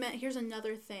 No. I meant here's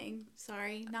another thing.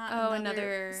 Sorry, not. Oh,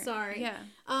 another. Sorry.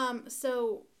 Yeah.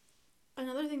 So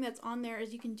another thing that's on there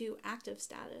is you can do active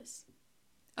status.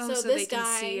 Oh, so they can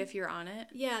see if you're on it?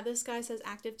 Yeah, this guy says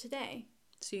active today.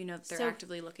 So you know that they're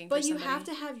actively looking for somebody. But you have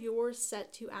to have yours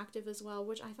set to active as well,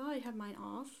 which I thought I had mine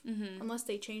off. Unless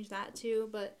they changed that too.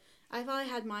 But I thought I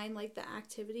had mine, like, the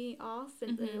activity off.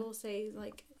 And it will say,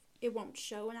 like, it won't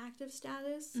show an active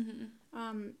status.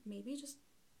 Maybe just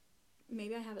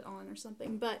maybe I have it on or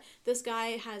something, but this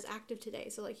guy has active today,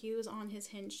 so like he was on his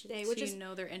Hinge today, which is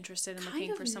they're interested in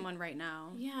looking for someone right now.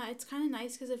 Yeah, it's kind of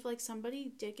nice because if like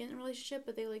somebody did get in a relationship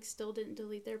but they like still didn't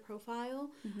delete their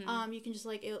profile, you can just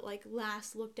like it like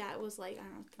last looked at was like, I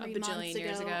don't know, 3 months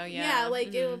years ago. Yeah,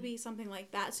 like it'll be something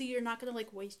like that, so you're not gonna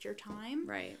like waste your time,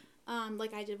 right?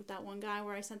 Like I did with that one guy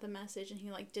where I sent the message and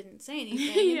he like didn't say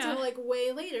anything until like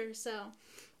way later. So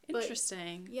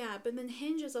interesting. But then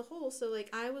Hinge as a whole, so like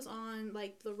I was on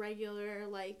like the regular,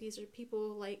 like these are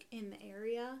people like in the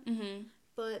area,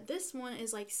 but this one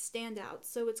is like standouts.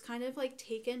 So it's kind of like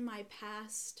taken my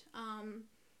past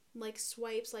like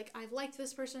swipes, like I've liked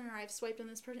this person or I've swiped on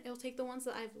this person. It'll take the ones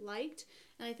that I've liked,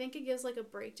 and I think it gives like a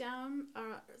breakdown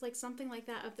like something like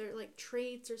that of their like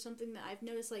traits or something that I've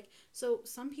noticed. Like, so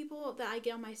some people that I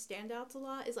get on my standouts a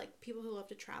lot is like people who love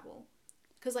to travel,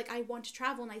 because like I want to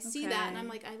travel and I see that and I'm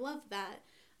like, I love that.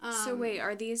 So wait,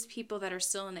 are these people that are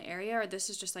still in the area, or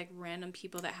this is just like random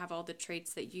people that have all the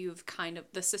traits that you've kind of,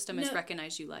 the system has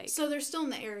recognized you like? So they're still in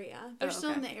the area. They're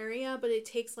still in the area, but it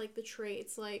takes like the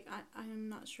traits. Like I'm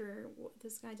not sure.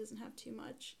 This guy doesn't have too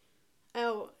much.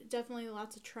 Oh, definitely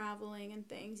lots of traveling and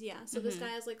things. Yeah. So this guy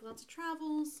has like lots of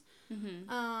travels.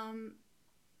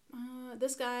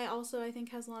 This guy also I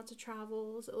think has lots of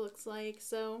travels. It looks like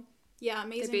so. Yeah,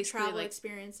 amazing travel like,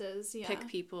 experiences. Yeah, pick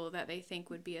people that they think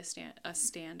would be a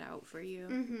standout for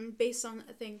you. Based on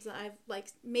things that I've like,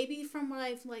 maybe from what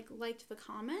I've like liked the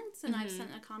comments and I've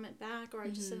sent a comment back or I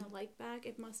just sent a like back.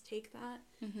 It must take that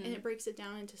and it breaks it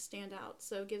down into standouts.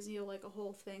 So it gives you like a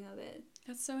whole thing of it.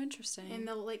 That's so interesting. And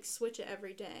they'll like switch it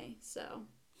every day. So,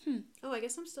 oh, I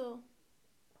guess I'm still.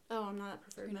 Oh, I'm not a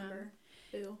preferred member.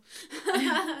 Boo.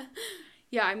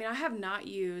 Yeah, I mean, I have not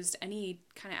used any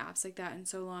kind of apps like that in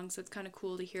so long, so it's kind of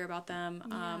cool to hear about them.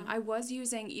 Yeah. I was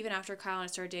using, even after Kyle and I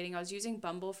started dating, I was using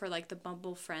Bumble for, like, the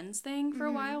Bumble Friends thing for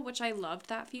a while, which I loved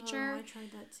that feature. Oh, I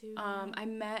tried that, too. I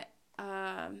met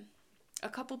a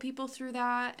couple people through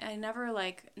that, and never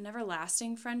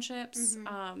lasting friendships.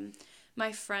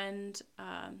 My friend,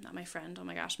 not my friend, oh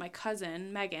my gosh, my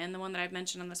cousin, Megan, the one that I've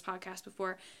mentioned on this podcast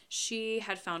before, she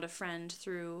had found a friend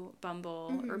through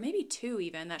Bumble, or maybe two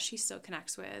even, that she still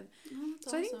connects with. Oh, so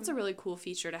awesome. I think it's a really cool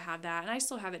feature to have that. And I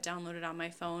still have it downloaded on my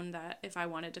phone that if I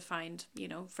wanted to find,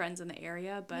 friends in the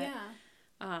area. But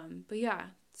yeah,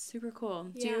 super cool.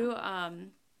 Yeah. Do you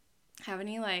have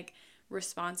any, like,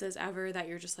 responses ever that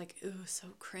you're just like, ooh, so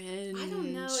cringe? I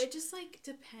don't know. It just, like,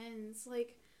 depends.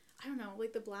 Like, I don't know,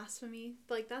 like the blasphemy,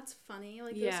 like that's funny.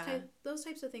 Like those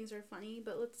types of things are funny,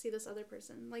 but let's see this other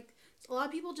person. Like a lot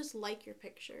of people just like your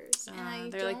pictures,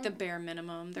 and they're like the bare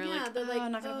minimum. They're like,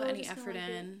 I'm not gonna put any effort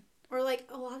in. Or like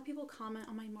a lot of people comment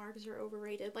on my margs are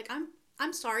overrated. Like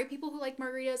I'm sorry, people who like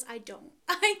margaritas. I don't.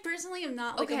 I personally am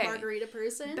not like a margarita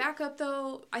person. Back up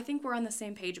though. I think we're on the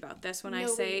same page about this when I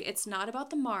say it's not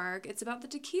about the marg, it's about the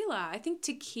tequila. I think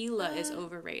tequila is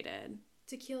overrated.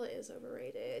 Tequila is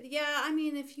overrated. Yeah, I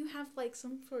mean, if you have, like,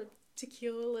 some sort of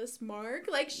tequila-less mark,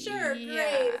 like, sure, great.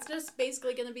 It's just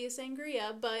basically going to be a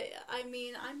sangria, but, I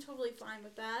mean, I'm totally fine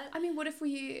with that. I mean, what if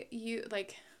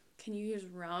can you use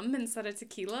rum instead of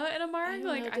tequila in a marg?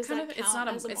 It's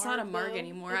not a marg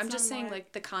anymore. I'm just saying,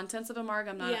 like, the contents of a marg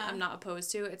I'm not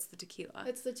opposed to. It's the tequila.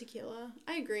 It's the tequila.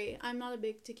 I agree. I'm not a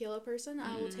big tequila person.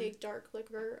 I will take dark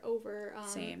liquor over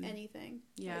anything.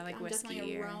 Yeah, like I'm whiskey. I'm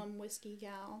definitely a rum, whiskey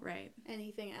gal. Right.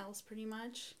 Anything else, pretty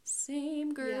much.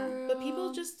 Same, girl. Yeah. But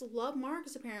people just love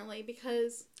margs, apparently,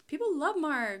 because... People love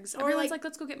margs. Everyone's like,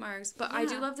 let's go get margs. But I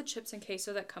do love the chips and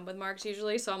queso that come with margs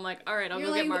usually, so I'm like, all right, I'll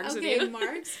go get margs with you.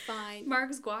 Margs, fine.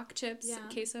 Margs, guac, chips,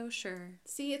 queso, sure.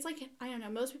 See, it's like, I don't know,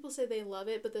 most people say they love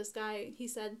it, but this guy, he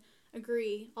said,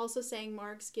 agree. Also saying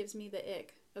margs gives me the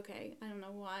ick. Okay, I don't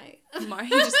know why. He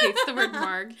just hates the word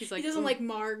marg. He's like, he doesn't like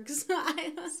margs.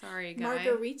 Sorry, guy.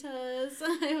 Margaritas.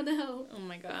 I don't know. Oh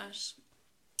my gosh.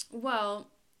 Well,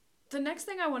 the next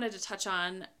thing I wanted to touch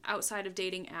on outside of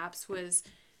dating apps was...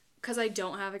 because I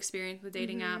don't have experience with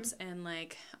dating apps and,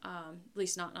 like, at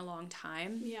least not in a long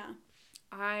time. Yeah.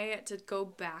 To go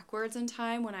backwards in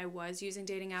time when I was using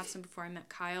dating apps and before I met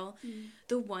Kyle,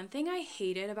 the one thing I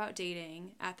hated about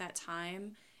dating at that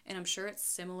time, and I'm sure it's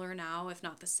similar now, if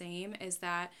not the same, is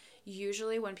that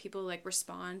usually when people, like,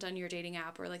 respond on your dating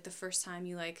app or, like, the first time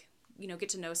you, like, get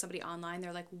to know somebody online,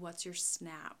 they're like, what's your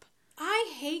snap?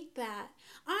 I hate that.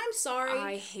 I'm sorry.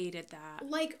 I hated that.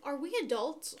 Like, are we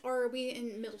adults or are we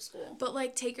in middle school? But,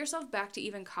 like, take yourself back to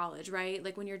even college, right?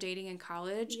 Like, when you're dating in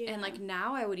college. Yeah. And, like,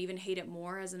 now I would even hate it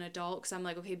more as an adult because I'm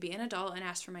like, okay, be an adult and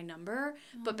ask for my number.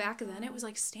 But back then it was,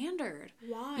 like, standard.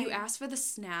 Why? You ask for the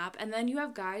snap, and then you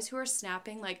have guys who are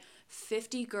snapping, like,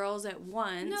 50 girls at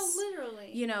once. No,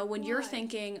 literally. You know, when Why? you're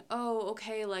thinking, oh,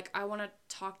 okay, like, I want to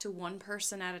talk to one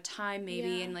person at a time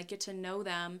maybe and, like, get to know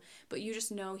them, but you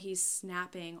just know he's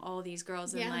snapping all these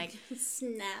girls and, like...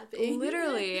 snapping.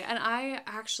 Literally. And I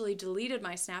actually deleted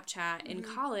my Snapchat in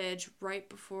college right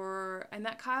before I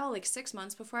met Kyle, like 6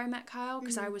 months before I met Kyle,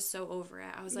 because I was so over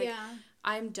it. I was like,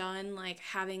 I'm done, like,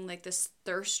 having, like, this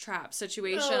thirst trap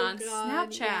situation on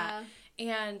Snapchat. Yeah.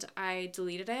 And I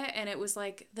deleted it, and it was,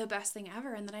 like, the best thing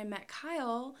ever. And then I met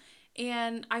Kyle,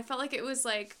 and I felt like it was,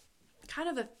 like,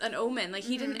 kind of an omen. Like,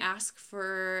 he didn't ask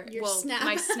for, snap.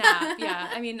 My snap. Yeah.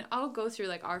 I mean, I'll go through,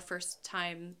 like, our first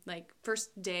time, like,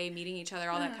 first day meeting each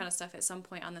other, all that kind of stuff at some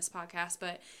point on this podcast.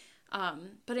 But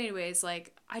anyways,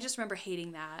 like, I just remember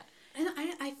hating that. And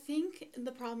I think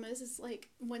the problem is like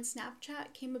when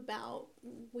Snapchat came about,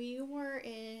 we were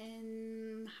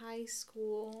in high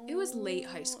school. It was late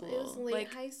high school. It was late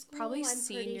high school. Probably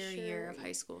senior year of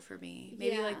high school for me.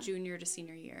 Maybe like junior to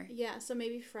senior year. Yeah, so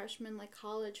maybe freshman, like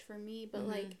college for me. But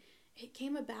like it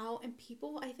came about, and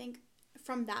people, I think,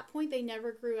 from that point, they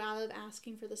never grew out of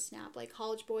asking for the snap. Like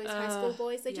college boys, high school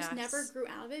boys, they just never grew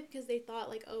out of it because they thought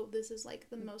like, oh, this is like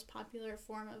the most popular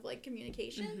form of like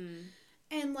communication.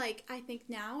 And, like, I think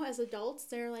now, as adults,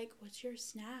 they're like, what's your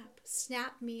snap?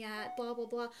 Snap me at blah, blah,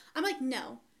 blah. I'm like,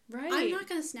 no. Right. I'm not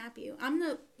going to snap you. I'm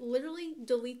going to literally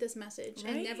delete this message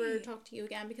and never talk to you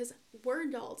again because we're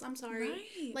adults. I'm sorry.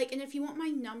 Right. Like, and if you want my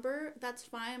number, that's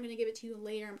fine. I'm going to give it to you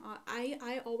later.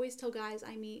 I always tell guys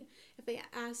I meet, if they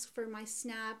ask for my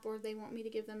snap or they want me to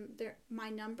give them my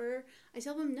number, I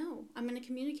tell them no. I'm going to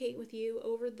communicate with you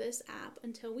over this app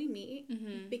until we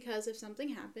meet because if something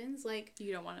happens, like...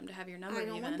 You don't want them to have your number I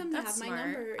don't want them to have my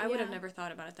number. I would have never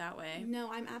thought about it that way. No,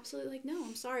 I'm absolutely like, no,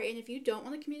 I'm sorry. And if you don't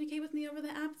want to communicate with me over the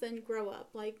app, then grow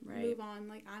up. Like, move on.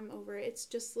 Like, I'm over it. It's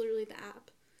just literally the app.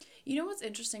 You know what's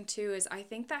interesting, too, is I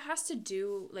think that has to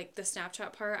do, like, the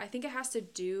Snapchat part, I think it has to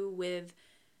do with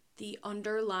the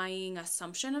underlying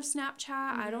assumption of Snapchat.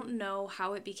 I don't know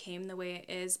how it became the way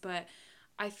it is, but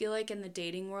I feel like in the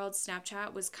dating world,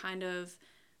 Snapchat was kind of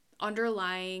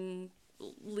underlyingly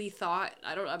thought,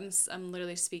 I'm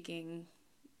literally speaking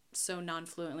so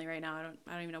non-fluently right now.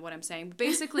 I don't even know what I'm saying. But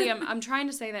basically, I'm trying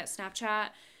to say that Snapchat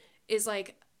is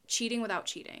like cheating without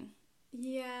cheating.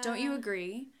 Yeah. Don't you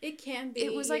agree? It can be.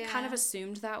 It was like kind of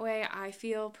assumed that way, I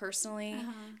feel personally,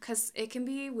 because it can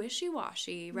be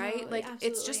wishy-washy, right? No, like absolutely.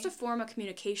 It's just a form of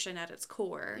communication at its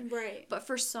core. Right. But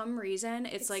for some reason,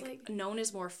 it's like known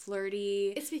as more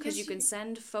flirty. It's because you can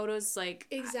send photos like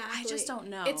exactly. I just don't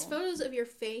know. It's photos of your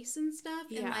face and stuff,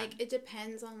 and like it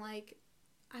depends on like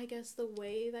I guess the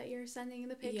way that you're sending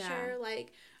the picture.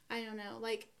 Like I don't know,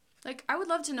 like I would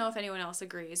love to know if anyone else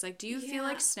agrees. Like, do you feel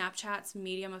like Snapchat's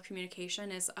medium of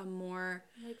communication is a more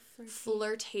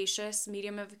flirtatious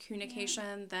medium of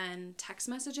communication than text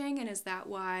messaging? And is that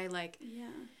why, like... Yeah.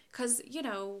 Because, you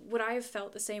know, would I have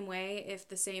felt the same way if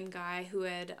the same guy who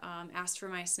had asked for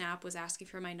my snap was asking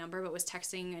for my number but was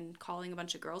texting and calling a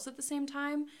bunch of girls at the same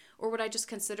time? Or would I just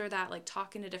consider that, like,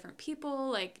 talking to different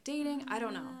people, like, dating? I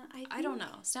don't know. I don't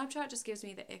know. Snapchat just gives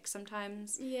me the ick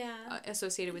sometimes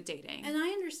associated with dating. And I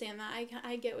understand that.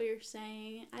 I get what you're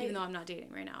saying. Even though I'm not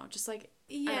dating right now. Just, like,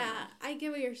 I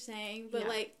get what you're saying. But,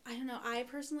 like, I don't know. I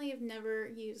personally have never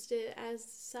used it as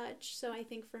such. So I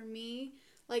think for me...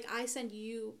 Like, I send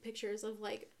you pictures of,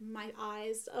 like, my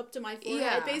eyes up to my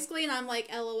forehead, basically, and I'm like,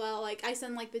 LOL. Like, I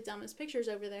send, like, the dumbest pictures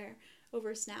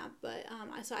over Snap. But,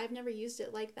 so I've never used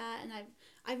it like that, and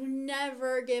I've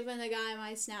never given a guy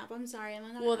my Snap. I'm sorry.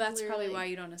 Well, that's probably why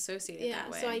you don't associate it that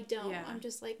way. Yeah, so I don't. Yeah. I'm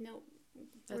just like, nope.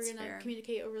 We're going to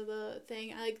communicate over the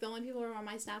thing. The only people who are on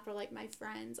my Snap are, like, my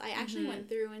friends. I actually went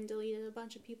through and deleted a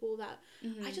bunch of people that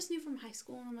I just knew from high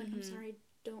school, and I'm like, I'm sorry,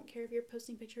 don't care if you're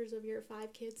posting pictures of your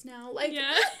 5 kids now. Like,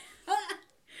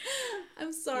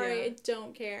 I'm sorry, I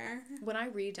don't care. When I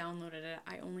re-downloaded it,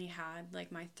 I only had,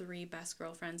 like, my 3 best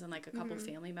girlfriends and, like, a couple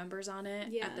family members on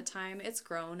it at the time. It's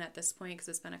grown at this point because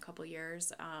it's been a couple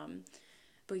years.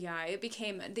 But yeah, it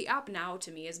became, the app now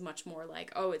to me is much more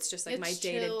like, oh, it's just like my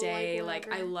day-to-day,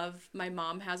 like I love, my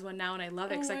mom has one now and I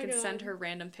love it because I can send her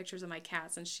random pictures of my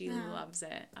cats and she loves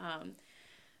it.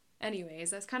 Anyways,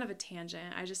 that's kind of a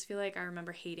tangent. I just feel like I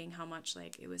remember hating how much,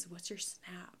 like, it was, what's your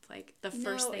snap? Like, the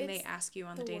first thing they ask you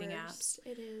on the dating apps.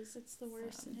 It is. It's the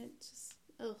worst. And it just,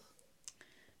 ugh.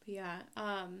 But yeah.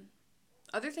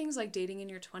 Other things like dating in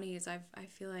your 20s, I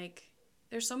feel like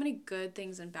there's so many good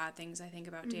things and bad things, I think,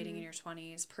 about dating in your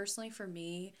 20s. Personally, for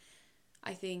me,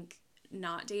 I think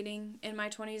not dating in my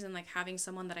 20s and, like, having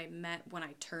someone that I met when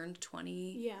I turned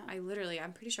 20. Yeah.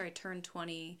 I'm pretty sure I turned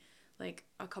 20 like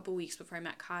a couple weeks before I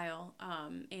met Kyle.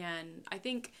 And I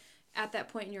think at that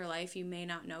point in your life, you may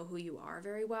not know who you are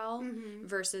very well,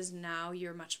 versus now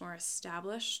you're much more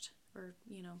established. Or,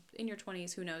 you know, in your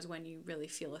 20s, who knows when you really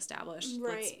feel established.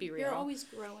 Right. Let's be real. You're always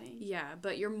growing. Yeah,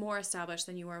 but you're more established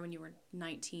than you were when you were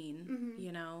 19,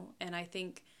 you know? And I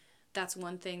think that's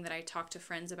one thing that I talk to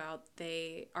friends about.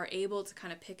 They are able to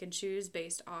kind of pick and choose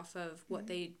based off of what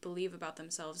they believe about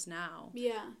themselves now.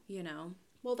 Yeah. You know?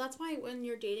 Well, that's why when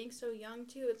you're dating so young,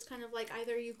 too, it's kind of like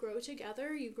either you grow together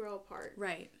or you grow apart.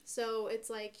 Right. So it's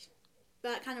like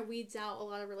that kind of weeds out a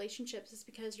lot of relationships is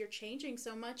because you're changing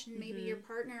so much and maybe your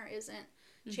partner isn't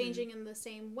changing in the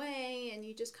same way, and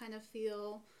you just kind of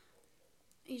feel,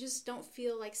 you just don't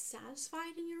feel like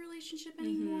satisfied in your relationship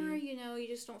anymore. You know, you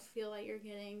just don't feel like you're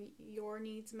getting your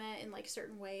needs met in like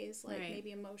certain ways, like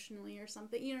maybe emotionally or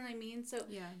something, you know what I mean? So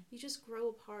you just grow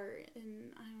apart,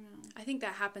 and I don't know. I think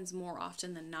that happens more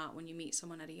often than not when you meet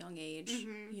someone at a young age,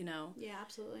 you know? Yeah,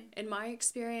 absolutely. In my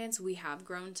experience, we have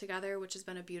grown together, which has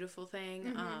been a beautiful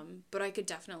thing. But I could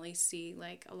definitely see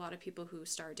like a lot of people who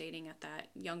start dating at that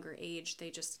younger age,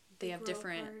 they have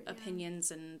different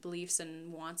opinions and beliefs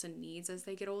and wants and needs as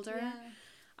they get older. Yeah.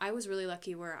 I was really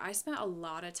lucky where I spent a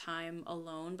lot of time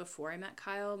alone before I met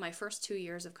Kyle. My first 2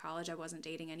 years of college, I wasn't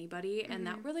dating anybody, and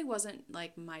that really wasn't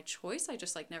like my choice. I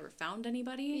just like never found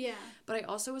anybody. Yeah. But I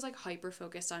also was like hyper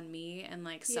focused on me and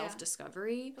like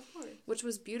self-discovery, of course, which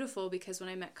was beautiful because when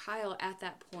I met Kyle at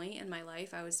that point in my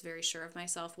life, I was very sure of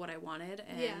myself, what I wanted,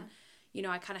 and you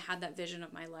know, I kind of had that vision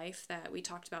of my life that we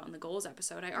talked about in the goals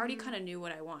episode. I already kind of knew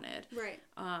what I wanted. Right.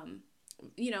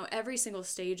 You know, every single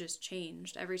stage is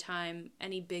changed. Every time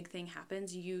any big thing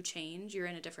happens, you change. You're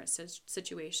in a different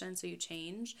situation, so you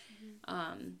change.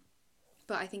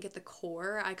 But I think at the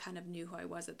core, I kind of knew who I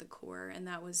was at the core, and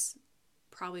that was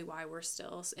probably why we're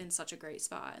still in such a great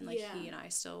spot. And, like, he and I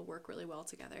still work really well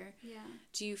together. Yeah.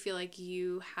 Do you feel like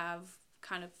you have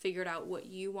kind of figured out what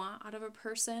you want out of a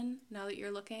person now that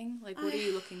you're looking? Like, what are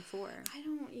you looking for? I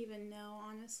don't even know,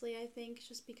 honestly. I think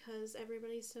just because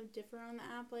everybody's so different on the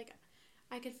app, like,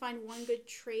 I could find one good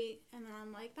trait, and then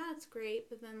I'm like, that's great,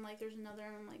 but then, like, there's another,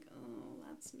 and I'm like, oh,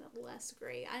 that's less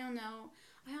great. I don't know.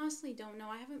 I honestly don't know.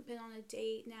 I haven't been on a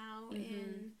date now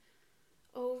in,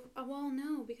 well,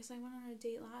 no, because I went on a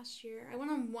date last year. I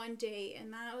went on one date,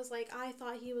 and that was, like, I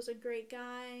thought he was a great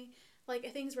guy.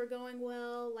 Like, things were going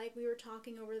well. Like, we were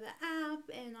talking over the app,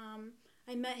 and,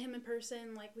 I met him in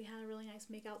person. Like, we had a really nice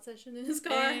make-out session in his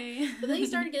car. Hey. But then he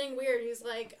started getting weird. He was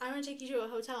like, I want to take you to a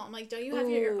hotel. I'm like, don't you have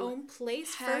your own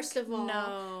place, first of all?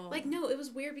 No. Like, no, it was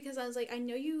weird because I was like, I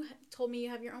know you told me you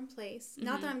have your own place.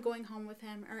 Not that I'm going home with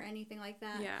him or anything like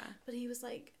that. Yeah. But he was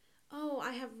like, oh,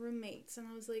 I have roommates. And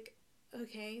I was like,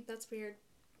 okay, that's weird.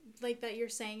 Like, that you're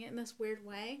saying it in this weird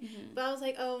way. But I was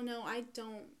like, oh, no, I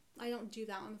don't do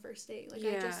that on the first date. Like,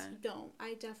 I just don't.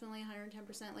 I definitely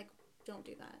 110%, like, don't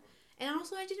do that. And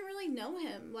also, I didn't really know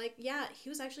him. Like, yeah, he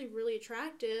was actually really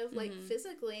attractive, like,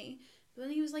 physically. But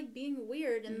then he was, like, being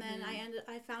weird. And then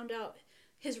I found out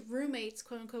his roommates,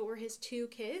 quote unquote, were his 2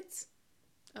 kids.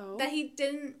 Oh. That he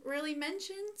didn't really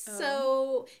mention. Oh.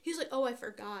 So he was like, oh, I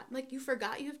forgot. I'm like, you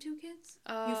forgot you have 2 kids?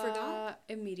 You forgot?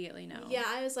 Immediately, no. Yeah,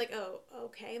 I was like, oh,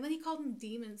 okay. And then he called him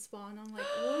demon spawn. I'm like,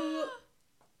 whoa.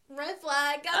 Red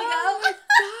flag, gotta go. My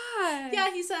God.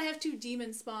 Yeah, he said I have 2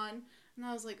 demon spawn. And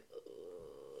I was like,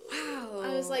 wow.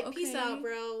 I was like, peace out,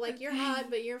 bro. Like, you're hot,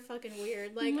 but you're fucking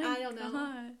weird. Like, I don't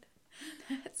know.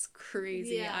 That's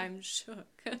crazy. Yeah. I'm shook.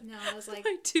 No, I was like...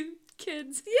 my 2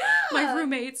 kids. Yeah. My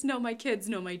roommates know my kids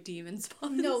know my demon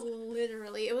spawns. No,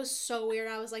 literally. It was so weird.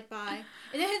 I was like, bye.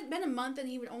 And it had been a month, and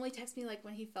he would only text me, like,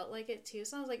 when he felt like it, too.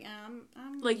 So I was like,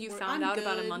 I'm like, you found out good.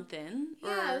 About a month in? Or...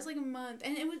 Yeah, it was like a month.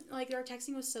 And it was, like, our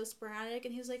texting was so sporadic,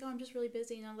 and he was like, oh, I'm just really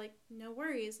busy. And I'm like, no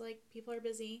worries. Like, people are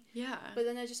busy. Yeah. But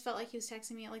then I just felt like he was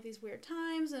texting me at, like, these weird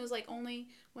times, and it was, like, only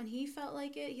when he felt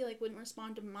like it, he, like, wouldn't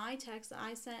respond to my text that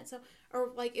I sent. So,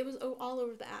 or, like, it was all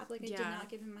over the app. Like, I did not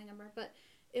give him my number, but...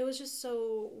 It was just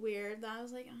so weird that I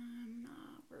was like, I'm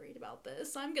not worried about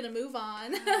this. I'm going to move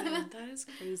on. That is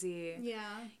crazy.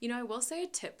 Yeah. You know, I will say a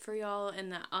tip for y'all in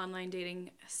the online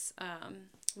dating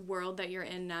world that you're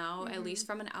in now, at least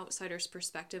from an outsider's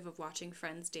perspective of watching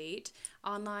friends date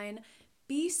online.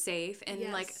 Be safe and,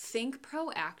 like, think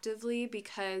proactively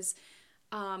because...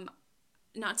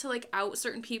 not to, like, out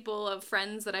certain people of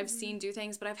friends that I've seen do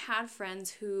things, but I've had friends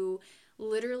who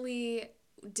literally...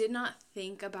 did not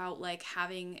think about, like,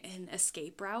 having an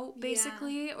escape route,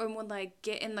 basically, or would, like,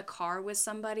 get in the car with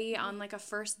somebody on, like, a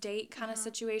first date kind of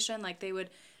situation. Like, they would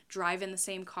drive in the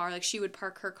same car. Like, she would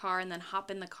park her car and then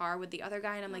hop in the car with the other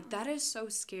guy, and I'm like, that is so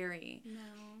scary. No.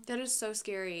 That is so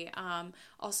scary.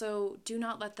 Also, do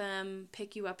not let them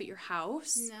pick you up at your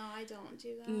house. No, I don't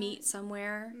do that. Meet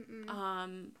somewhere.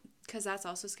 Because that's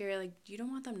also scary. Like, you don't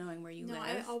want them knowing where you live. No,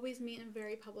 I always meet in a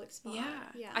very public spot.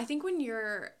 Yeah. I think when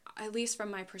you're, at least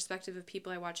from my perspective of people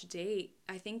I watch date,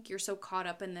 I think you're so caught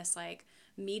up in this, like,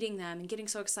 meeting them and getting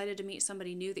so excited to meet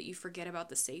somebody new that you forget about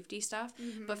the safety stuff.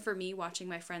 Mm-hmm. But for me, watching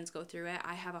my friends go through it,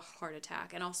 I have a heart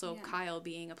attack. And also Kyle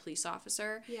being a police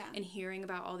officer and hearing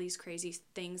about all these crazy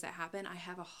things that happen, I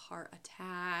have a heart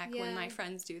attack when my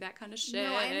friends do that kind of shit.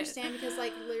 No, I understand, because,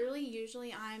 like, literally,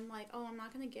 usually I'm like, oh, I'm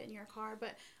not going to get in your car.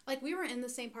 But, like, we were in the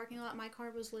same parking lot. My car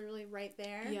was literally right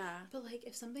there. Yeah. But, like,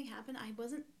 if something happened, I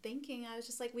wasn't thinking. I was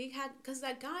just like, because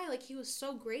that guy, like, he was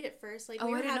so great at first. Like,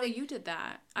 I didn't know you did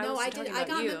that. No, I did.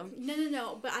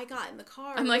 No, but I got in the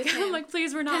car. I'm like,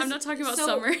 please, I'm not talking about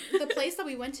summer. The place that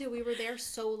we went to, we were there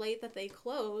so late that they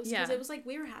closed. Because it was like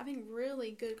we were having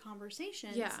really good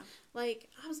conversations. Yeah. Like,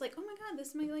 I was like, oh my God,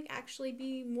 this might, like, actually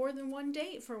be more than one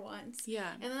date for once.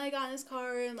 Yeah. And then I got in his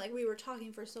car, and, like, we were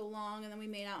talking for so long, and then we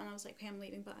made out, and I was like, okay, I'm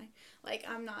leaving, bye. Like,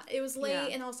 I'm not, it was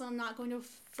late, and also I'm not going to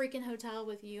a freaking hotel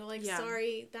with you. Like,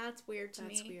 sorry, that's weird to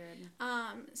me. That's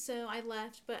weird. So I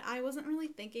left, but I wasn't really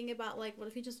thinking about, like, what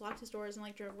if he just locked his doors and,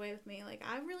 like, drove away with me? Like,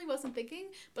 I really wasn't thinking,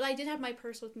 but I did have my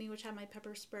purse with me, which had my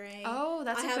pepper spray. Oh,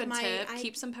 that's a good tip.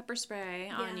 Keep some pepper spray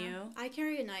on you. I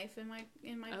carry a knife in my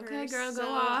purse. Okay, girl, go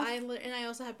off. And I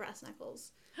also have brass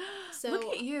knuckles. So look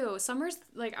at you. Summer's,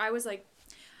 like, I was like,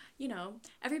 you know,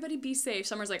 everybody be safe.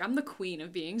 Summer's like, I'm the queen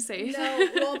of being safe. No,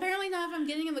 well, apparently not if I'm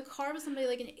getting in the car with somebody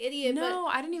like an idiot. No,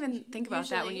 I didn't even think about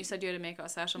that when you said you had a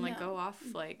makeout session. I'm like, go off,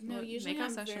 like, usually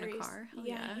makeout session in a car.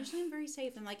 Yeah, usually I'm very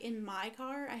safe. And, like, in my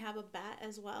car, I have a bat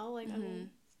as well. Like, I will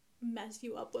mess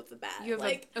you up with the bat. You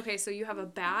have so you have a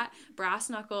bat, brass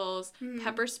knuckles,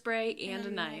 pepper spray, and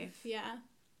a knife. Yeah.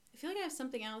 I feel like I have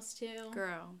something else, too.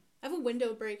 Girl. I have a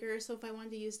window breaker, so if I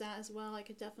wanted to use that as well, I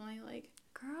could definitely, like,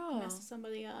 mess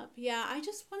somebody up. Yeah, I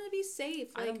just want to be safe.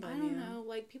 Like, I don't know.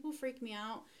 Like, people freak me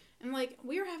out. And, like,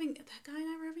 that guy and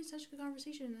I were having such a good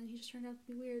conversation, and then he just turned out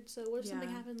to be weird. So what if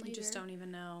something happened later? You just don't even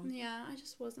know. Yeah, I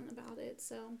just wasn't about it,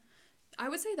 so. I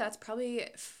would say that's probably,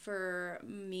 for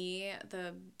me,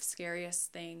 the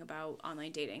scariest thing about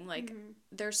online dating. Like,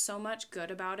 there's so much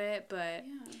good about it, but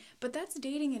that's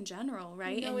dating in general,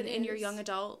 right? No, in your young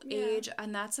adult age.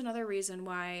 And that's another reason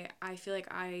why I feel like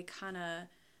I kind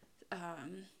of,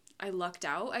 I lucked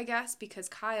out, I guess, because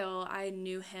Kyle, I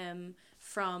knew him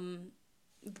from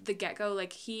the get-go.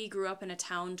 Like, he grew up in a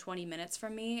town 20 minutes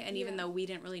from me, and even though we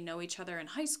didn't really know each other in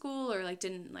high school or, like,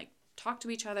 didn't, like, talk to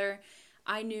each other,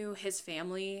 I knew his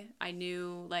family. I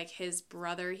knew, like, his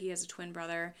brother. He has a twin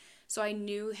brother. So I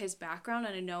knew his background,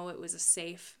 and I know it was a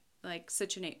safe, like,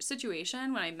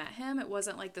 situation when I met him. It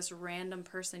wasn't, like, this random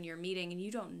person you're meeting, and you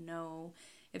don't know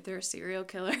if they're a serial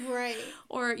killer. Right.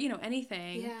 Or, you know,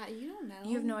 anything. Yeah, you don't know.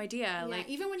 You have no idea. Yeah, like,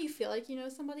 even when you feel like you know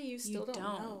somebody, you still don't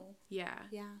know. Yeah.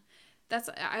 Yeah.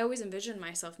 I always envisioned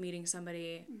myself meeting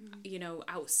somebody, you know,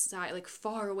 outside, like,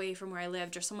 far away from where I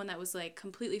lived, or someone that was, like,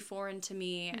 completely foreign to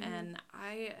me, and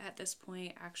I, at this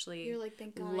point, actually You're like,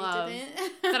 thank God love I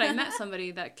didn't. that I met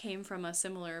somebody that came from a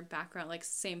similar background, like,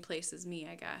 same place as me,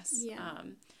 I guess. Yeah.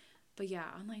 But yeah,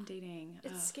 online dating.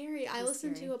 It's scary. I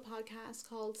listened to a podcast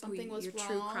called Something Was Wrong. Your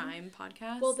true crime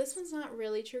podcast? Well, this one's not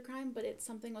really true crime, but it's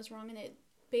Something Was Wrong, and it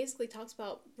basically talks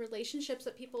about relationships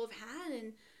that people have had,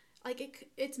 and, like,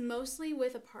 it's mostly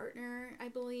with a partner, I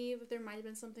believe. There might have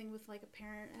been something with, like, a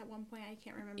parent at one point. I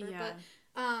can't remember. Yeah.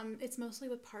 But it's mostly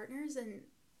with partners, and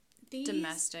these...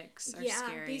 Domestics are scary.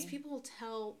 Yeah, these people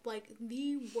tell, like,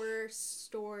 the worst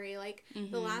story. Like,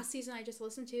 the last season I just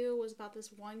listened to was about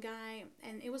this one guy,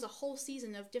 and it was a whole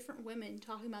season of different women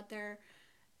talking about their,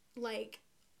 like,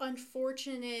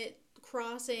 unfortunate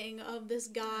crossing of this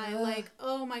guy. Like,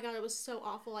 oh my God, it was so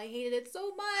awful. I hated it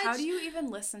so much. How do you even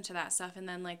listen to that stuff and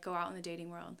then, like, go out in the dating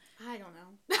world? I don't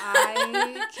know.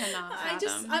 I cannot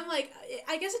fathom. I'm like,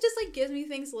 I guess it just, like, gives me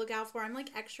things to look out for. I'm, like,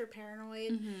 extra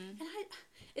paranoid. And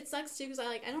it sucks too, because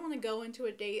I don't want to go into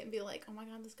a date and be like, oh my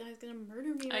God, this guy's gonna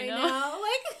murder me right now.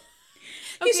 Like,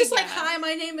 he's just like, hi,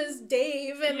 my name is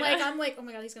Dave, and like, I'm like, oh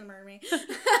my God, he's gonna murder me.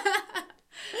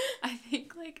 I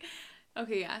think, like,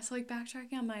 okay, yeah, so, like,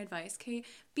 backtracking on my advice, Kate,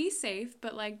 be safe,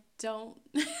 but, like, don't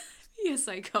be a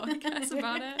psycho, I guess,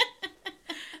 about it.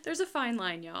 There's a fine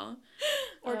line, y'all.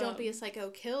 Or don't be a psycho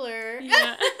killer.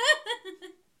 Yeah.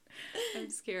 I'm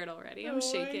scared already. I'm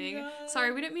shaking.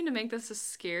 Sorry, we didn't mean to make this a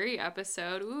scary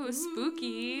episode. Ooh,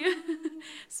 spooky.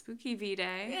 Spooky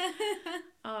vday.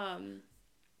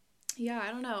 Yeah,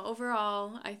 I don't know.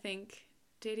 Overall, I think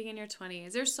dating in your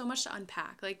 20s, there's so much to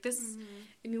unpack. Like, this,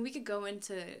 I mean, we could go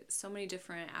into so many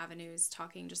different avenues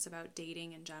talking just about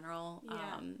dating in general.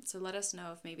 So let us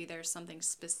know if maybe there's something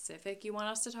specific you want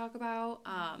us to talk about.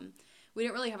 we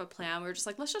didn't really have a plan. We were just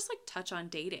like, let's just like touch on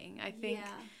dating. I think,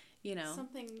 you know,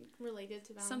 something related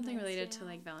to Valentine's. Something related to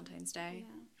like Valentine's Day.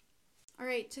 Yeah. All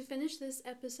right, to finish this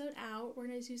episode out, we're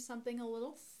going to do something a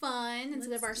little fun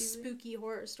instead of our spooky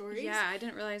horror stories. Yeah, I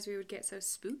didn't realize we would get so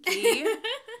spooky.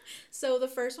 So the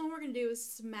first one we're going to do is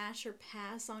smash or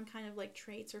pass on kind of like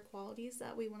traits or qualities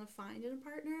that we want to find in a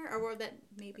partner, or that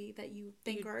maybe that you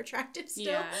think are attractive still.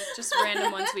 Yeah, just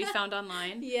random ones we found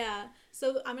online. Yeah.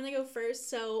 So I'm going to go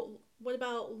first. So what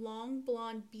about long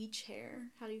blonde beach hair?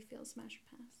 How do you feel, smash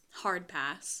or pass? Hard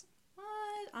pass.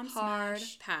 I'm hard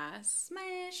smash. Pass.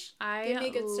 Smash. Give me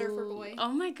a good surfer boy.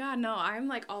 Oh my god, no! I'm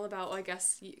like all about. Well, I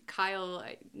guess Kyle.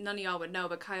 None of y'all would know,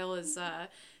 but Kyle is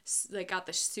like got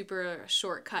the super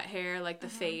short cut hair, like the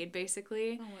fade,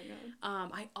 basically. Oh my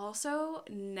god. I also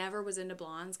never was into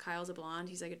blondes. Kyle's a blonde.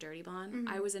 He's like a dirty blonde. Mm-hmm.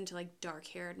 I was into like dark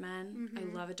haired men.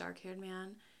 I love a dark haired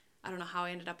man. I don't know how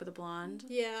I ended up with a blonde.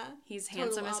 Yeah. He's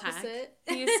handsome as heck.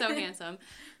 He's so handsome.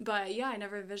 But yeah, I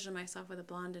never envisioned myself with a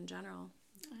blonde in general.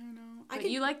 I don't know. But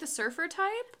you like the surfer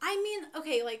type? I mean,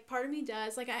 okay, like, part of me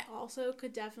does. Like, I also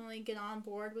could definitely get on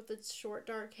board with the short,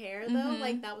 dark hair, though.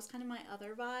 Like, that was kind of my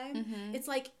other vibe. It's,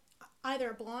 like,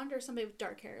 either a blonde or somebody with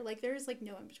dark hair. Like, there's, like,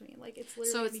 no in between. Like, it's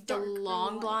literally So it's the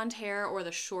long blonde hair or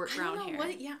the short brown hair?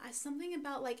 Something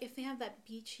about, like, if they have that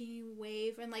beachy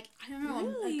wave and, like, I don't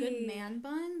know, a good man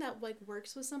bun that, like,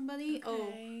 works with somebody.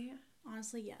 Okay. Oh.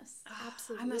 Honestly, yes.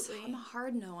 Absolutely. I'm a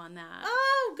hard no on that.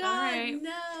 Oh, God,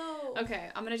 no. Okay,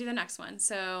 I'm going to do the next one.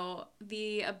 So,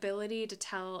 the ability to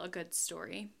tell a good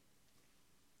story.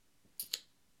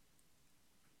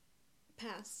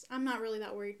 Pass. I'm not really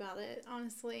that worried about it,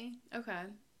 honestly. Okay.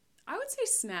 I would say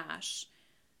smash.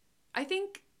 I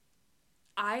think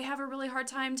I have a really hard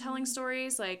time telling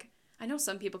stories. Like, I know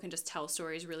some people can just tell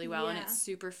stories really well, and it's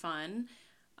super fun.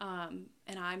 And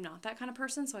I'm not that kind of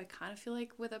person, so I kind of feel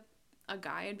like with a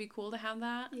guy, it'd be cool to have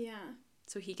that. Yeah.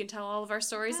 So he can tell all of our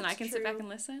stories and I can sit back and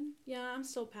listen. Yeah, I'm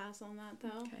still pass on that,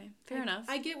 though. Okay, fair enough.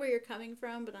 I get where you're coming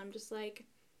from, but I'm just like,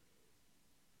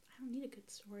 I don't need a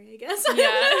good story, I guess. Yeah.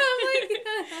 I'm like,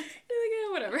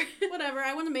 yeah, whatever. Whatever.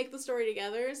 I want to make the story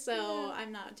together, so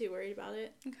I'm not too worried about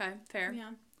it. Okay, fair. Yeah.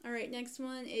 All right, next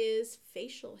one is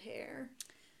facial hair.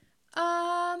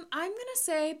 I'm going to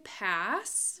say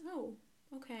pass. Oh,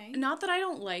 okay. Not that I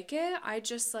don't like it. I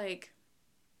just like...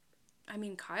 I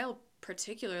mean, Kyle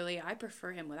particularly, I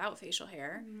prefer him without facial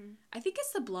hair. I think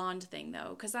it's the blonde thing,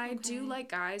 though, because I do like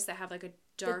guys that have, like, a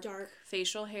dark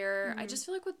facial hair. I just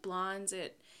feel like with blondes,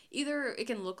 it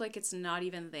can look like it's not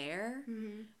even there.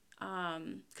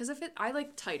 Because I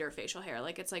like tighter facial hair.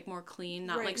 Like, it's, like, more clean,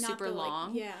 not, like, super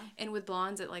long. Yeah. And with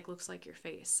blondes, it, like, looks like your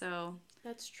face, so...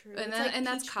 That's true. And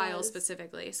that's Kyle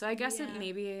specifically. So I guess it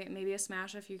maybe a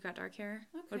smash if you've got dark hair.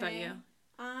 Okay. What about you?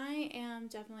 I am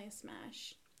definitely a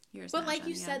smash. But like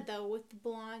you said, though, with the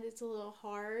blonde, it's a little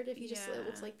hard if you just, it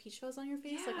looks like peach fuzz on your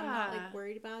face. Like, I'm not, like,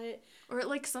 worried about it. Or,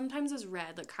 like, sometimes is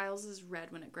red. Like, Kyle's is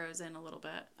red when it grows in a little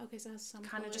bit. Okay, so that's some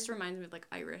kind of just reminds me of, like,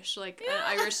 Irish. Like, an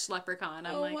Irish leprechaun.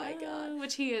 I'm like, my God.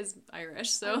 Which he is Irish,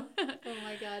 so. Oh,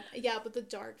 my God. Yeah, but the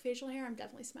dark facial hair, I'm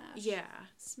definitely smash. Yeah.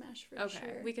 Smash for sure.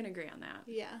 Okay, we can agree on that.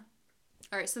 Yeah.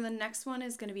 All right, so the next one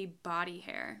is going to be body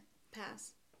hair.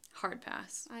 Pass. Hard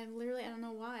pass. I don't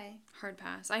know why. Hard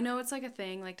pass. I know it's like a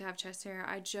thing, like to have chest hair.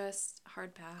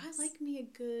 Hard pass. I like me a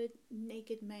good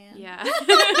naked man. Yeah. I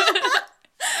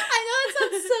know it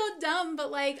sounds so dumb,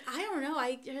 but like, I don't know.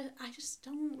 I just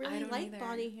don't really like either.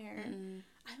 Body hair.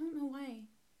 I don't know why.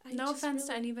 No offense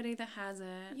to anybody that has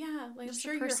it. Yeah, like just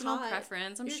I'm sure a personal you're hot.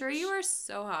 Preference. I'm sure you are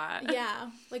so hot. Yeah,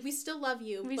 like we still love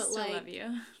you. We but still like, love you.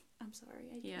 I'm sorry.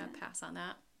 I can't. Yeah, pass on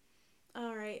that.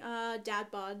 All right, dad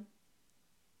bod.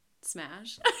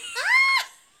 Smash.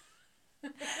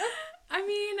 I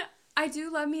mean, I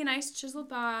do love me a nice chiseled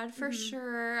bod for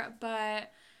sure,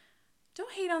 but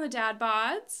don't hate on the dad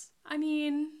bods. I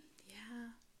mean,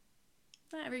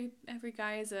 not every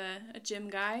guy is a gym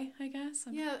guy, I guess.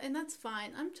 Yeah, and that's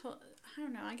fine. I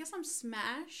don't know. I guess I'm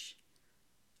smash.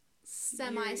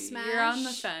 Semi-smash. You're on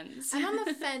the fence. I'm on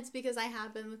the fence because I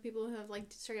have been with people who have like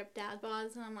straight up dad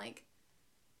bods, and I'm like,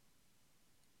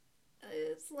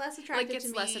 it's less attractive to me. Like,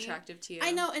 it's less attractive to you.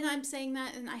 I know, and I'm saying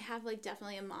that, and I have, like,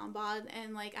 definitely a mom bod,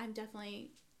 and, like, I'm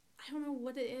definitely, I don't know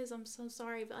what it is, I'm so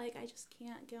sorry, but, like, I just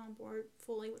can't get on board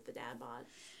fully with the dad bod.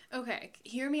 Okay,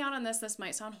 hear me out on this. This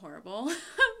might sound horrible,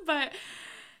 but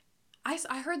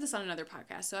I heard this on another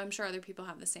podcast, so I'm sure other people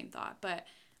have the same thought, but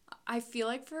I feel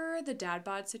like for the dad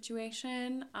bod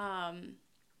situation,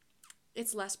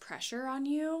 it's less pressure on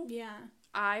you. Yeah.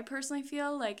 I personally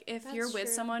feel like if you're with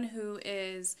someone who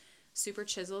is super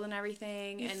chiseled and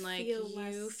everything, you and like feel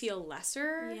you feel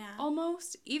lesser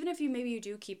almost. Even if you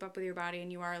do keep up with your body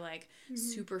and you are like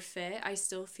super fit, I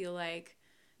still feel like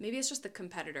maybe it's just the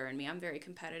competitor in me. I'm very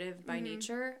competitive by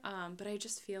nature, but I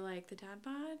just feel like the dad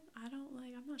bod, I'm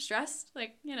not stressed.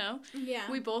 Like,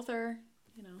 we both are,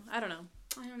 I don't know.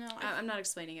 I'm not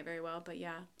explaining it very well, but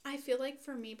yeah. I feel like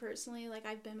for me personally, like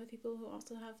I've been with people who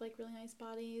also have like really nice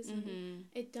bodies, and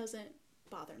it doesn't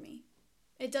bother me.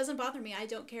 It doesn't bother me. I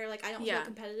don't care. Like I don't feel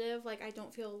competitive. Like I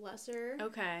don't feel lesser.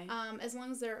 Okay. As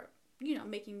long as they're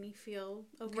making me feel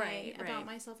okay about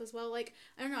myself as well. Like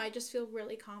I don't know. I just feel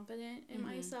really confident in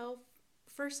myself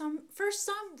for some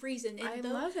reason. And I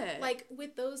love it. Like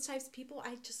with those types of people, I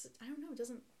don't know. It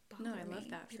doesn't. No, I love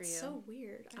that for you. It's so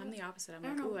weird. I'm the opposite. I'm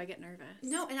like, ooh, I get nervous.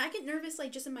 No, and I get nervous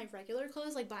like just in my regular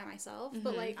clothes, like by myself.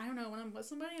 But like, I don't know, when I'm with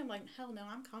somebody, I'm like, hell no,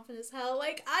 I'm confident as hell.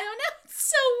 Like, I don't know. It's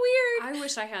so weird. I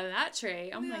wish I had that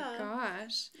trait. Oh my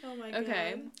gosh. Oh my god.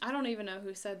 Okay. I don't even know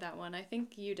who said that one. I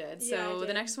think you did. Yeah, so I did.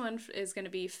 The next one is going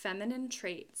to be feminine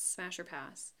traits. Smash or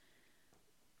pass?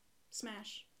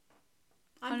 Smash.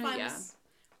 I'm fine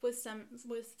with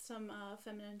some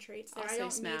feminine traits there. I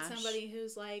don't need somebody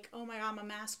who's like, oh my god, I'm a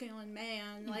masculine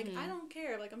man. Like, I don't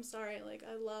care. Like, I'm sorry. Like,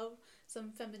 I love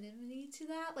some femininity to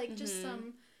that. Like, just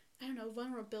some, I don't know,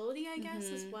 vulnerability, I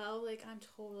guess, as well. Like, I'm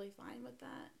totally fine with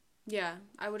that. Yeah,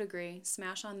 I would agree.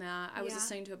 Smash on that. I was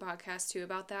listening to a podcast, too,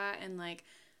 about that. And, like,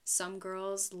 some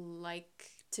girls like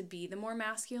to be the more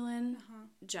masculine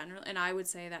generally. And I would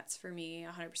say that's, for me,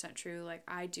 100% true. Like,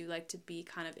 I do like to be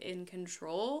kind of in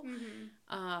control.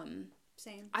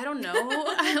 Same. I don't know.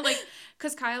 Like,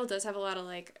 because Kyle does have a lot of,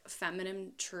 like,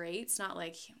 feminine traits. Not,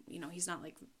 like, he's not,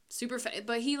 like, super fit.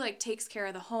 But he, like, takes care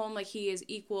of the home. Like, he is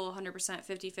equal 100%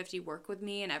 50-50 work with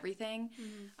me and everything.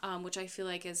 Which I feel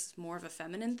like is more of a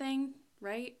feminine thing.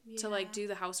 Right? Yeah. To, like, do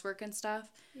the housework and stuff.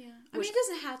 Yeah. I mean, it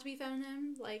doesn't have to be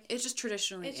feminine. Like, it just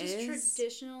traditionally is. It's just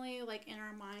traditionally, like, in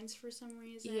our minds for some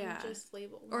reason. Yeah. Just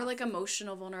labeled. Or, like,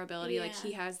 emotional vulnerability. Yeah. Like,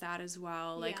 he has that as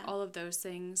well. Like, all of those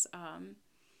things.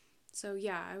 So,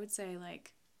 yeah, I would say,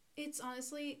 like... It's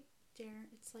honestly,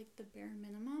 it's, like, the bare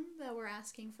minimum that we're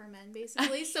asking for men,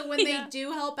 basically. So, when they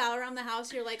do help out around the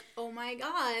house, you're like, oh, my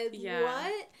God,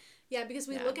 what? Yeah, because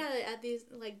we look at it at these,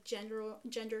 like,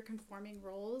 gender-conforming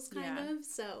roles, kind of.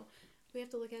 So, we have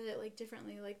to look at it, like,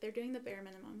 differently. Like, they're doing the bare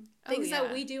minimum. Things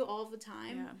that we do all the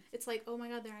time. Yeah. It's like, oh, my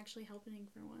God, they're actually helping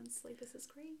for once. Like, this is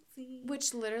crazy.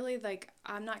 Which, literally, like,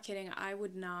 I'm not kidding. I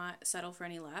would not settle for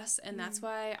any less. And that's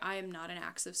why I am not an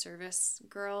acts of service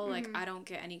girl. Like, I don't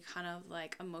get any kind of,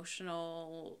 like,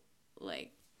 emotional,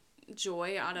 like...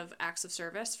 joy out of acts of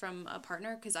service from a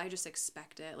partner because I just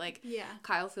expect it. Like,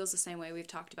 Kyle feels the same way. We've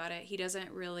talked about it. He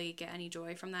doesn't really get any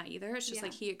joy from that either. It's just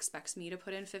like he expects me to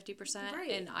put in 50%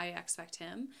 and I expect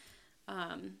him.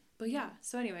 But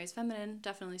so anyways, feminine,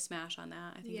 definitely smash on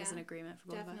that. I think is an agreement for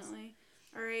both of us. Definitely.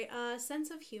 All right,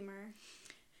 sense of humor.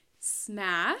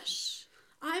 Smash.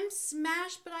 I'm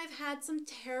smashed, but I've had some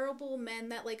terrible men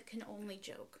that like can only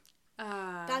joke.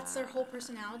 That's their whole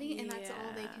personality, and that's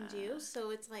all they can do. So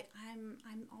it's like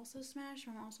I'm also smashed.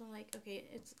 I'm also like, okay,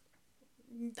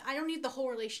 I don't need the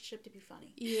whole relationship to be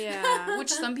funny. Yeah,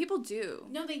 which some people do.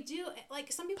 No, they do.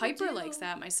 Like some people. Piper likes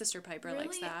that. My sister Piper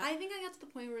likes that. I think I got to the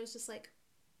point where it's just like.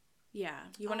 Yeah,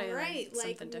 you want to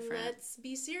something different. Let's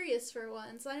be serious for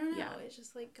once. I don't know. Yeah. It's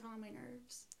just like calm my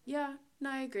nerves. Yeah, no,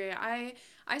 I agree. I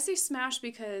say smash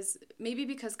because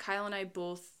Kyle and I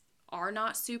both are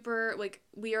not super, like,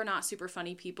 we are not super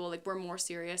funny people. Like, we're more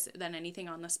serious than anything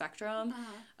on the spectrum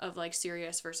of, like,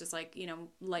 serious versus, like,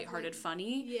 lighthearted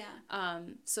funny. Yeah.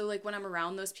 So, like, when I'm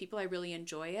around those people, I really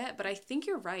enjoy it. But I think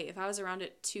you're right. If I was around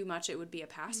it too much, it would be a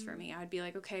pass for me. I'd be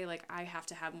like, okay, like, I have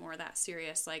to have more of that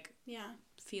serious, like,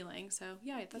 feeling. So,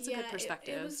 yeah, that's a good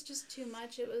perspective. It was just too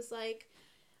much. It was, like...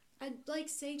 I'd, like,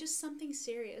 say just something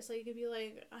serious. Like, it'd be,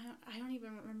 like, I don't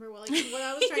even remember what I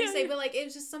was trying to say, but, like, it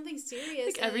was just something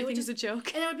serious. Like, everything's a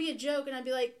joke. And it would be a joke, and I'd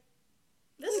be like,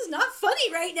 this is not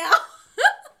funny right now.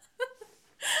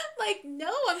 Like,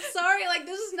 no, I'm sorry. Like,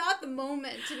 this is not the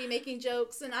moment to be making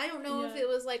jokes. And I don't know if it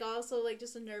was, like, also, like,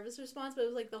 just a nervous response, but it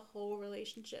was, like, the whole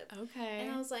relationship. Okay.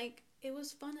 And I was like, it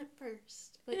was fun at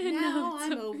first, but now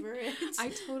I'm over it. I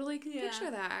totally can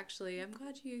picture that, actually. I'm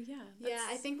glad you,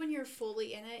 I think when you're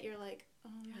fully in it, you're like,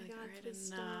 oh my God, right, please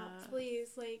stop. Please,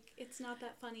 like, it's not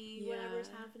that funny. Whatever's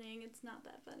happening, it's not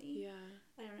that funny. Yeah.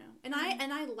 I don't know.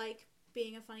 And I like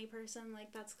being a funny person.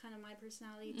 Like, that's kind of my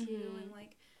personality, too. And,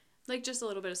 like, just a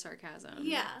little bit of sarcasm.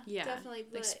 Yeah, definitely.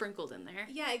 Like, sprinkled in there.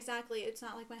 Yeah, exactly. It's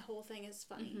not like my whole thing is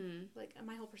funny. Like,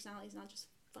 my whole personality is not just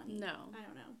funny. No. I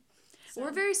don't know. So.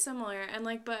 We're very similar, and,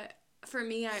 like, but for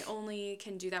me, I only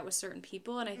can do that with certain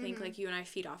people, and I think, like, you and I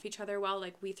feed off each other well.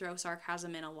 Like, we throw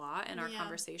sarcasm in a lot in our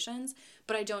conversations,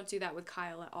 but I don't do that with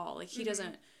Kyle at all. Like, he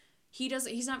doesn't,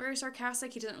 he's not very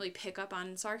sarcastic. He doesn't really pick up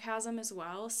on sarcasm as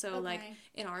well. So, like,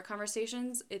 in our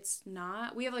conversations, it's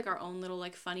not, we have, like, our own little,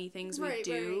 like, funny things we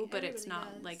do, but it's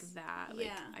not like that,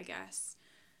 like, I guess.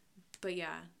 But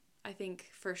yeah, I think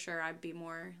for sure I'd be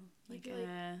more like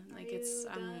it's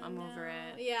I'm over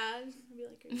it. Yeah, I'd be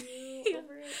like, are you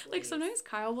over it? Please? Like sometimes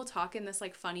Kyle will talk in this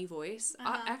like funny voice.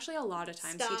 Actually, a lot of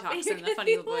times he talks in the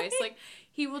funny voice. Like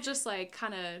he will just like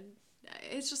kind of.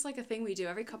 It's just like a thing we do.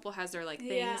 Every couple has their like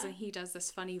things, and he does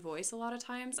this funny voice a lot of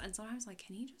times. And sometimes like,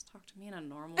 can he just talk to me in a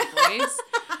normal voice?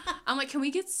 I'm like, can we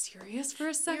get serious for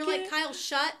a second? You're like, Kyle,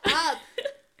 shut up.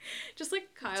 Just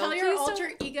like Kyle, tell your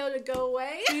alter ego to go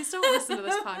away. Please don't listen to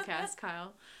this podcast,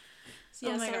 Kyle.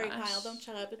 Yeah, sorry, gosh. Kyle. Don't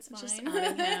shut up. It's mine. Just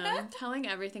outing him, telling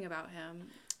everything about him.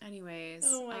 Anyways.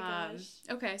 Oh my gosh.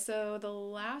 Okay, so the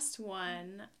last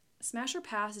one, smash or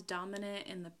pass dominant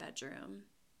in the bedroom.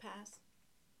 Pass.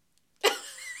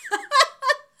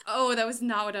 Oh, that was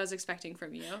not what I was expecting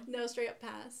from you. No, straight up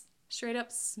pass. Straight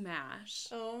up smash.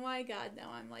 Oh my god, no.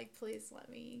 I'm like, please let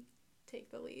me take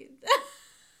the lead.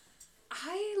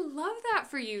 I love that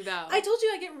for you, though. I told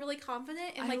you I get really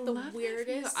confident in, like, the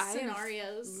weirdest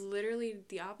scenarios. Literally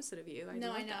the opposite of you. I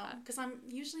know. Because I'm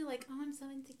usually like, oh, I'm so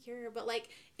insecure. But, like...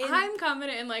 I'm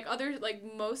confident in, like, other, like,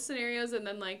 most scenarios, and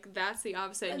then, like, that's the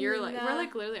opposite. And you're, like, we're,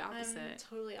 like, literally opposite. I'm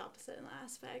totally opposite in that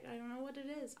aspect. I don't know what it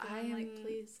is, but I'm like,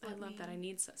 please I love that. I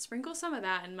need sprinkle some of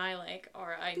that in my, like,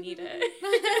 or I need it.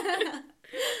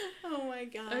 Oh, my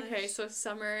gosh. Okay, so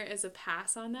Summer is a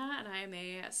pass on that, and I am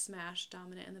a smash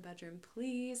dominant in the bedroom.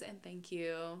 Please and thank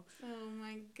you. Oh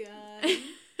my god.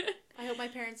 I hope my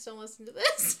parents don't listen to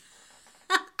this.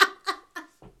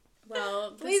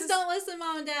 Well, please don't listen,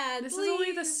 Mom and Dad. This is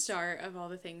only the start of all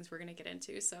the things we're going to get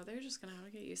into, so they're just going to have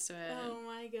to get used to it. Oh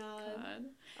my god.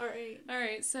 All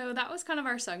right, so that was kind of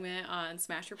our segment on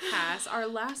Smash or Pass. Our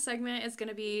last segment is going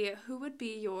to be, who would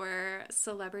be your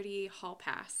celebrity hall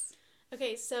pass?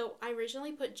 Okay, so I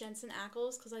originally put Jensen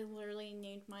Ackles because I literally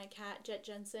named my cat Jet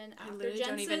Jensen after Jensen. I literally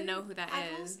don't even know who that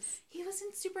is. He was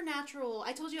in Supernatural.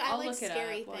 I told you I like scary things. I'll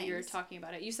look it up while you're talking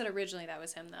about it. You said originally that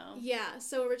was him, though. Yeah,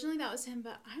 so originally that was him,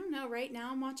 but I don't know. Right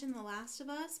now I'm watching The Last of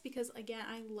Us because, again,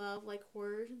 I love, like,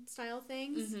 horror-style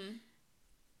things. Mm-hmm.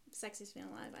 Sexiest man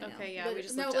alive, I know. Okay, yeah, I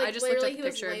just looked up a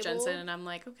picture of Jensen, and I'm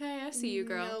like, okay, I see you,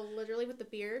 girl. No, literally with the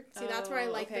beard. See, that's where I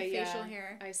like the facial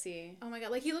hair. I see. Oh my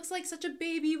god, like, he looks like such a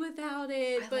baby without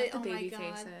it, but oh my god.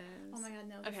 Faces. Oh my god,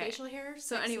 no, the facial hair, sexy.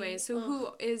 So anyways, who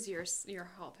is your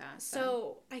hall pass, then?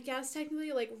 So, I guess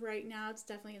technically, like, right now, it's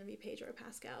definitely going to be Pedro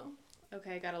Pascal.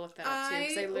 Okay, gotta look that up, too,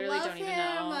 because I literally don't even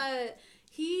know.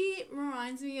 He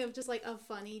reminds me of just, like, a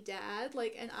funny dad,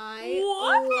 like, and I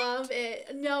love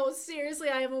it. No, seriously,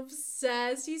 I am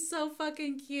obsessed. He's so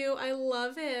fucking cute. I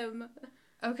love him.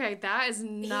 Okay, that is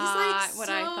not what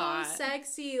I thought. He's, like, so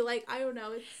sexy. Like, I don't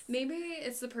know. Maybe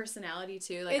it's the personality,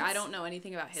 too. Like, I don't know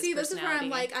anything about his personality. This is where I'm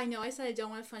like, I know I said I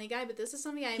don't want a funny guy, but this is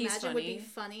something I imagine would be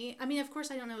funny. I mean, of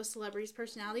course, I don't know a celebrity's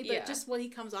personality, but just what he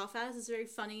comes off as is very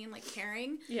funny and, like,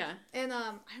 caring. Yeah. And,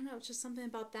 I don't know, it's just something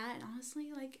about that. And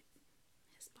honestly, like,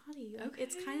 body. Like,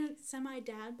 it's kind of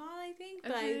semi-dad bod, I think,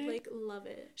 but I, like, love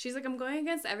it. She's like, I'm going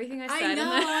against everything I said. I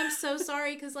know, I'm so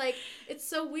sorry, because, like, it's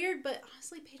so weird, but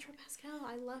honestly, Pedro Pascal,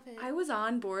 I love it. I was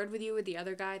on board with you with the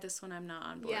other guy. This one I'm not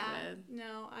on board with.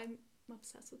 No, I'm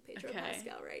obsessed with Pedro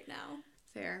Pascal right now.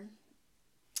 Fair.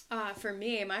 For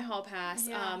me, my hall pass,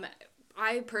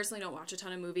 I personally don't watch a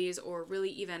ton of movies, or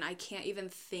really even, I can't even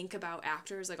think about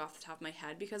actors, like, off the top of my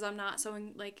head, because I'm not so,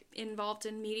 like, involved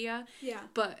in media. Yeah.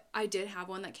 But I did have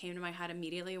one that came to my head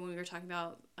immediately when we were talking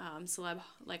about celeb,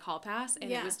 like, hall pass,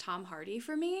 and it was Tom Hardy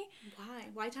for me. Why?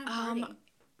 Why Tom Hardy?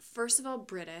 First of all,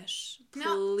 British.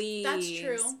 Please. No, that's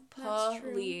true.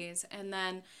 Please. And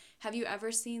then, have you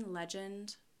ever seen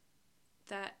Legend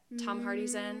that Tom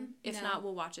Hardy's in? If not,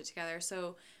 we'll watch it together.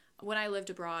 So, when I lived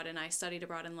abroad and I studied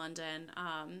abroad in London,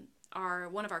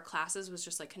 one of our classes was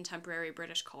just like contemporary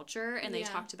British culture, and they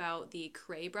talked about the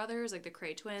Cray brothers, like the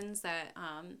Cray twins, that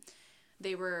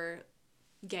they were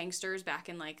gangsters back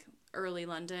in like early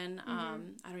London.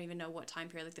 I don't even know what time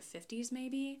period, like the 50s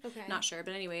maybe. Okay. Not sure,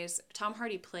 but anyways, Tom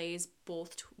Hardy plays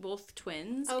both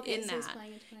twins in that.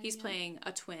 He's playing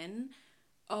a twin.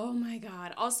 Oh my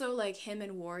god. Also, like, him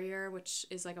in Warrior, which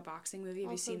is, like, a boxing movie.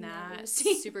 Have you seen that?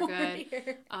 Super good.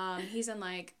 He's in,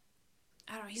 like,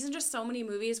 I don't know, he's in just so many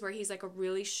movies where he's, like, a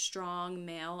really strong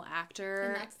male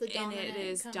actor. And that's the dominant. And it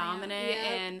is dominant.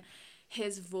 And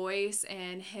his voice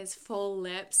and his full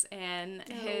lips and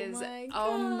my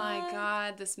oh my God.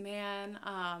 God, this man.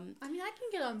 I mean, I can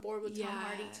get on board with Tom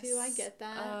Hardy too. I get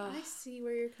that. I see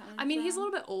where you're coming from. I mean, he's a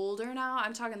little bit older now.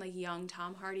 I'm talking like young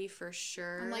Tom Hardy for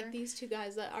sure. I'm like these two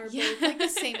guys that are both like the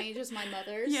same age as my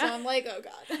mother. Yeah. So I'm like, oh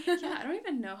God. Yeah, I don't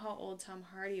even know how old Tom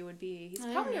Hardy would be. He's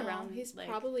probably around. He's like,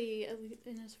 probably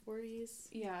in his 40s.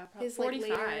 Yeah, probably His, 45.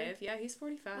 Like, later. Yeah, he's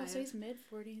 45. Oh, so he's mid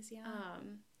 40s. Yeah.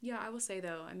 Yeah, I will say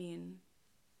though, I mean,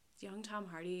 young Tom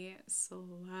Hardy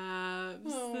slaps.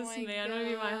 Oh This my man would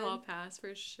be my God. hall pass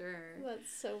for sure.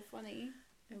 That's so funny.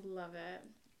 I love it.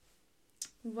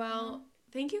 Well,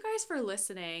 thank you guys for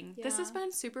listening. This has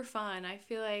been super fun. I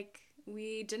feel like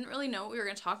we didn't really know what we were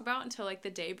going to talk about until like the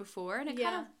day before, and it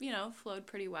kind of, flowed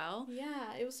pretty well.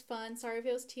 Yeah, it was fun. Sorry if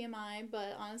it was TMI,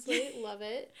 but honestly, love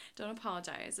it. Don't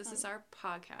apologize. This is our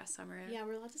podcast, Summer. Yeah,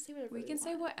 we're allowed to say whatever we can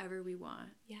say whatever we want.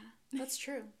 Yeah, that's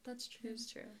true. That's true.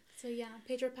 It's true. So yeah,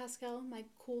 Pedro Pascal, my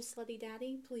cool slutty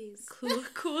daddy, please. Cool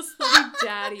slutty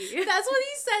daddy. That's what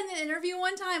he said in an interview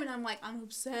one time, and I'm like, I'm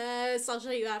obsessed. I'll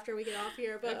show you after we get off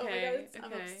here, but oh my God,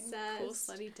 I'm obsessed. Cool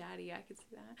slutty daddy, I could see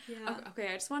that. Yeah. Okay,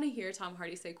 I just want to hear Tom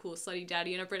Hardy say cool slutty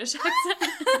daddy in a British accent.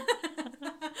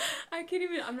 I can't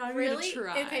even, I'm not even going to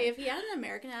try. Okay, if he had an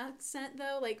American accent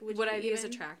though, like would I be as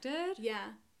attracted?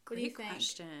 Yeah. What do you Great think?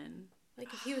 question.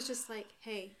 Like if he was just like,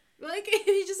 hey. Like,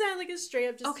 he just had, like, a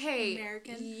straight-up just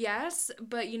American. Yes,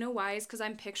 but you know why? It's because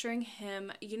I'm picturing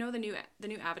him, you know the new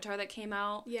Avatar that came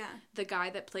out? Yeah. The guy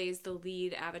that plays the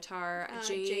lead Avatar,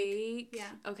 Jake?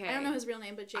 Yeah. Okay. I don't know his real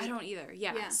name, but Jake. I don't either.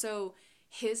 Yeah. So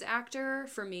his actor,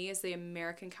 for me, is the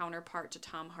American counterpart to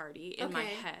Tom Hardy in my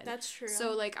head. That's true.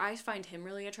 So, like, I find him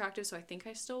really attractive, so I think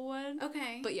I still would.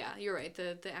 Okay. But yeah, you're right.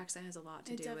 The accent has a lot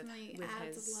to do with his... It definitely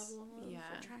adds a level of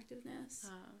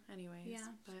attractiveness. Anyways. Yeah.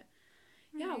 But...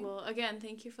 Yeah, well, again,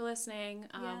 thank you for listening.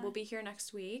 We'll be here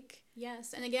next week.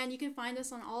 Yes, and again, you can find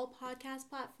us on all podcast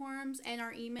platforms, and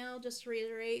our email, just to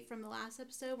reiterate from the last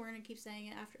episode, we're going to keep saying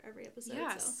it after every episode.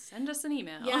 Yes, so. Send us an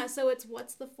email. Yeah, so it's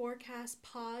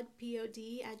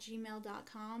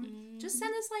whatstheforecastpod@gmail.com. Just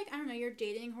send us, like, I don't know, your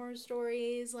dating horror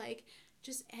stories, like...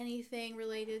 just anything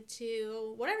related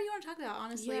to whatever you want to talk about,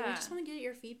 honestly. We just want to get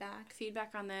your feedback.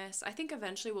 Feedback on this. I think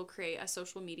eventually we'll create a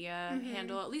social media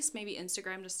handle, at least maybe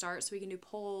Instagram to start, so we can do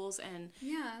polls and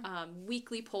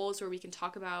weekly polls where we can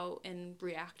talk about and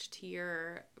react to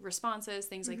your responses,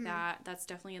 things like that. That's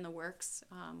definitely in the works.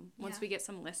 Once we get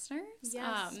some listeners.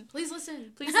 Yes. Please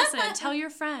listen. Please listen. Tell your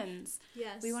friends.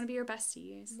 Yes. We want to be your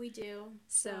besties. We do.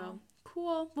 So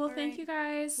cool. Well, thank you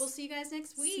guys. We'll see you guys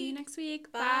next week. See you next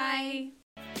week. Bye. Bye.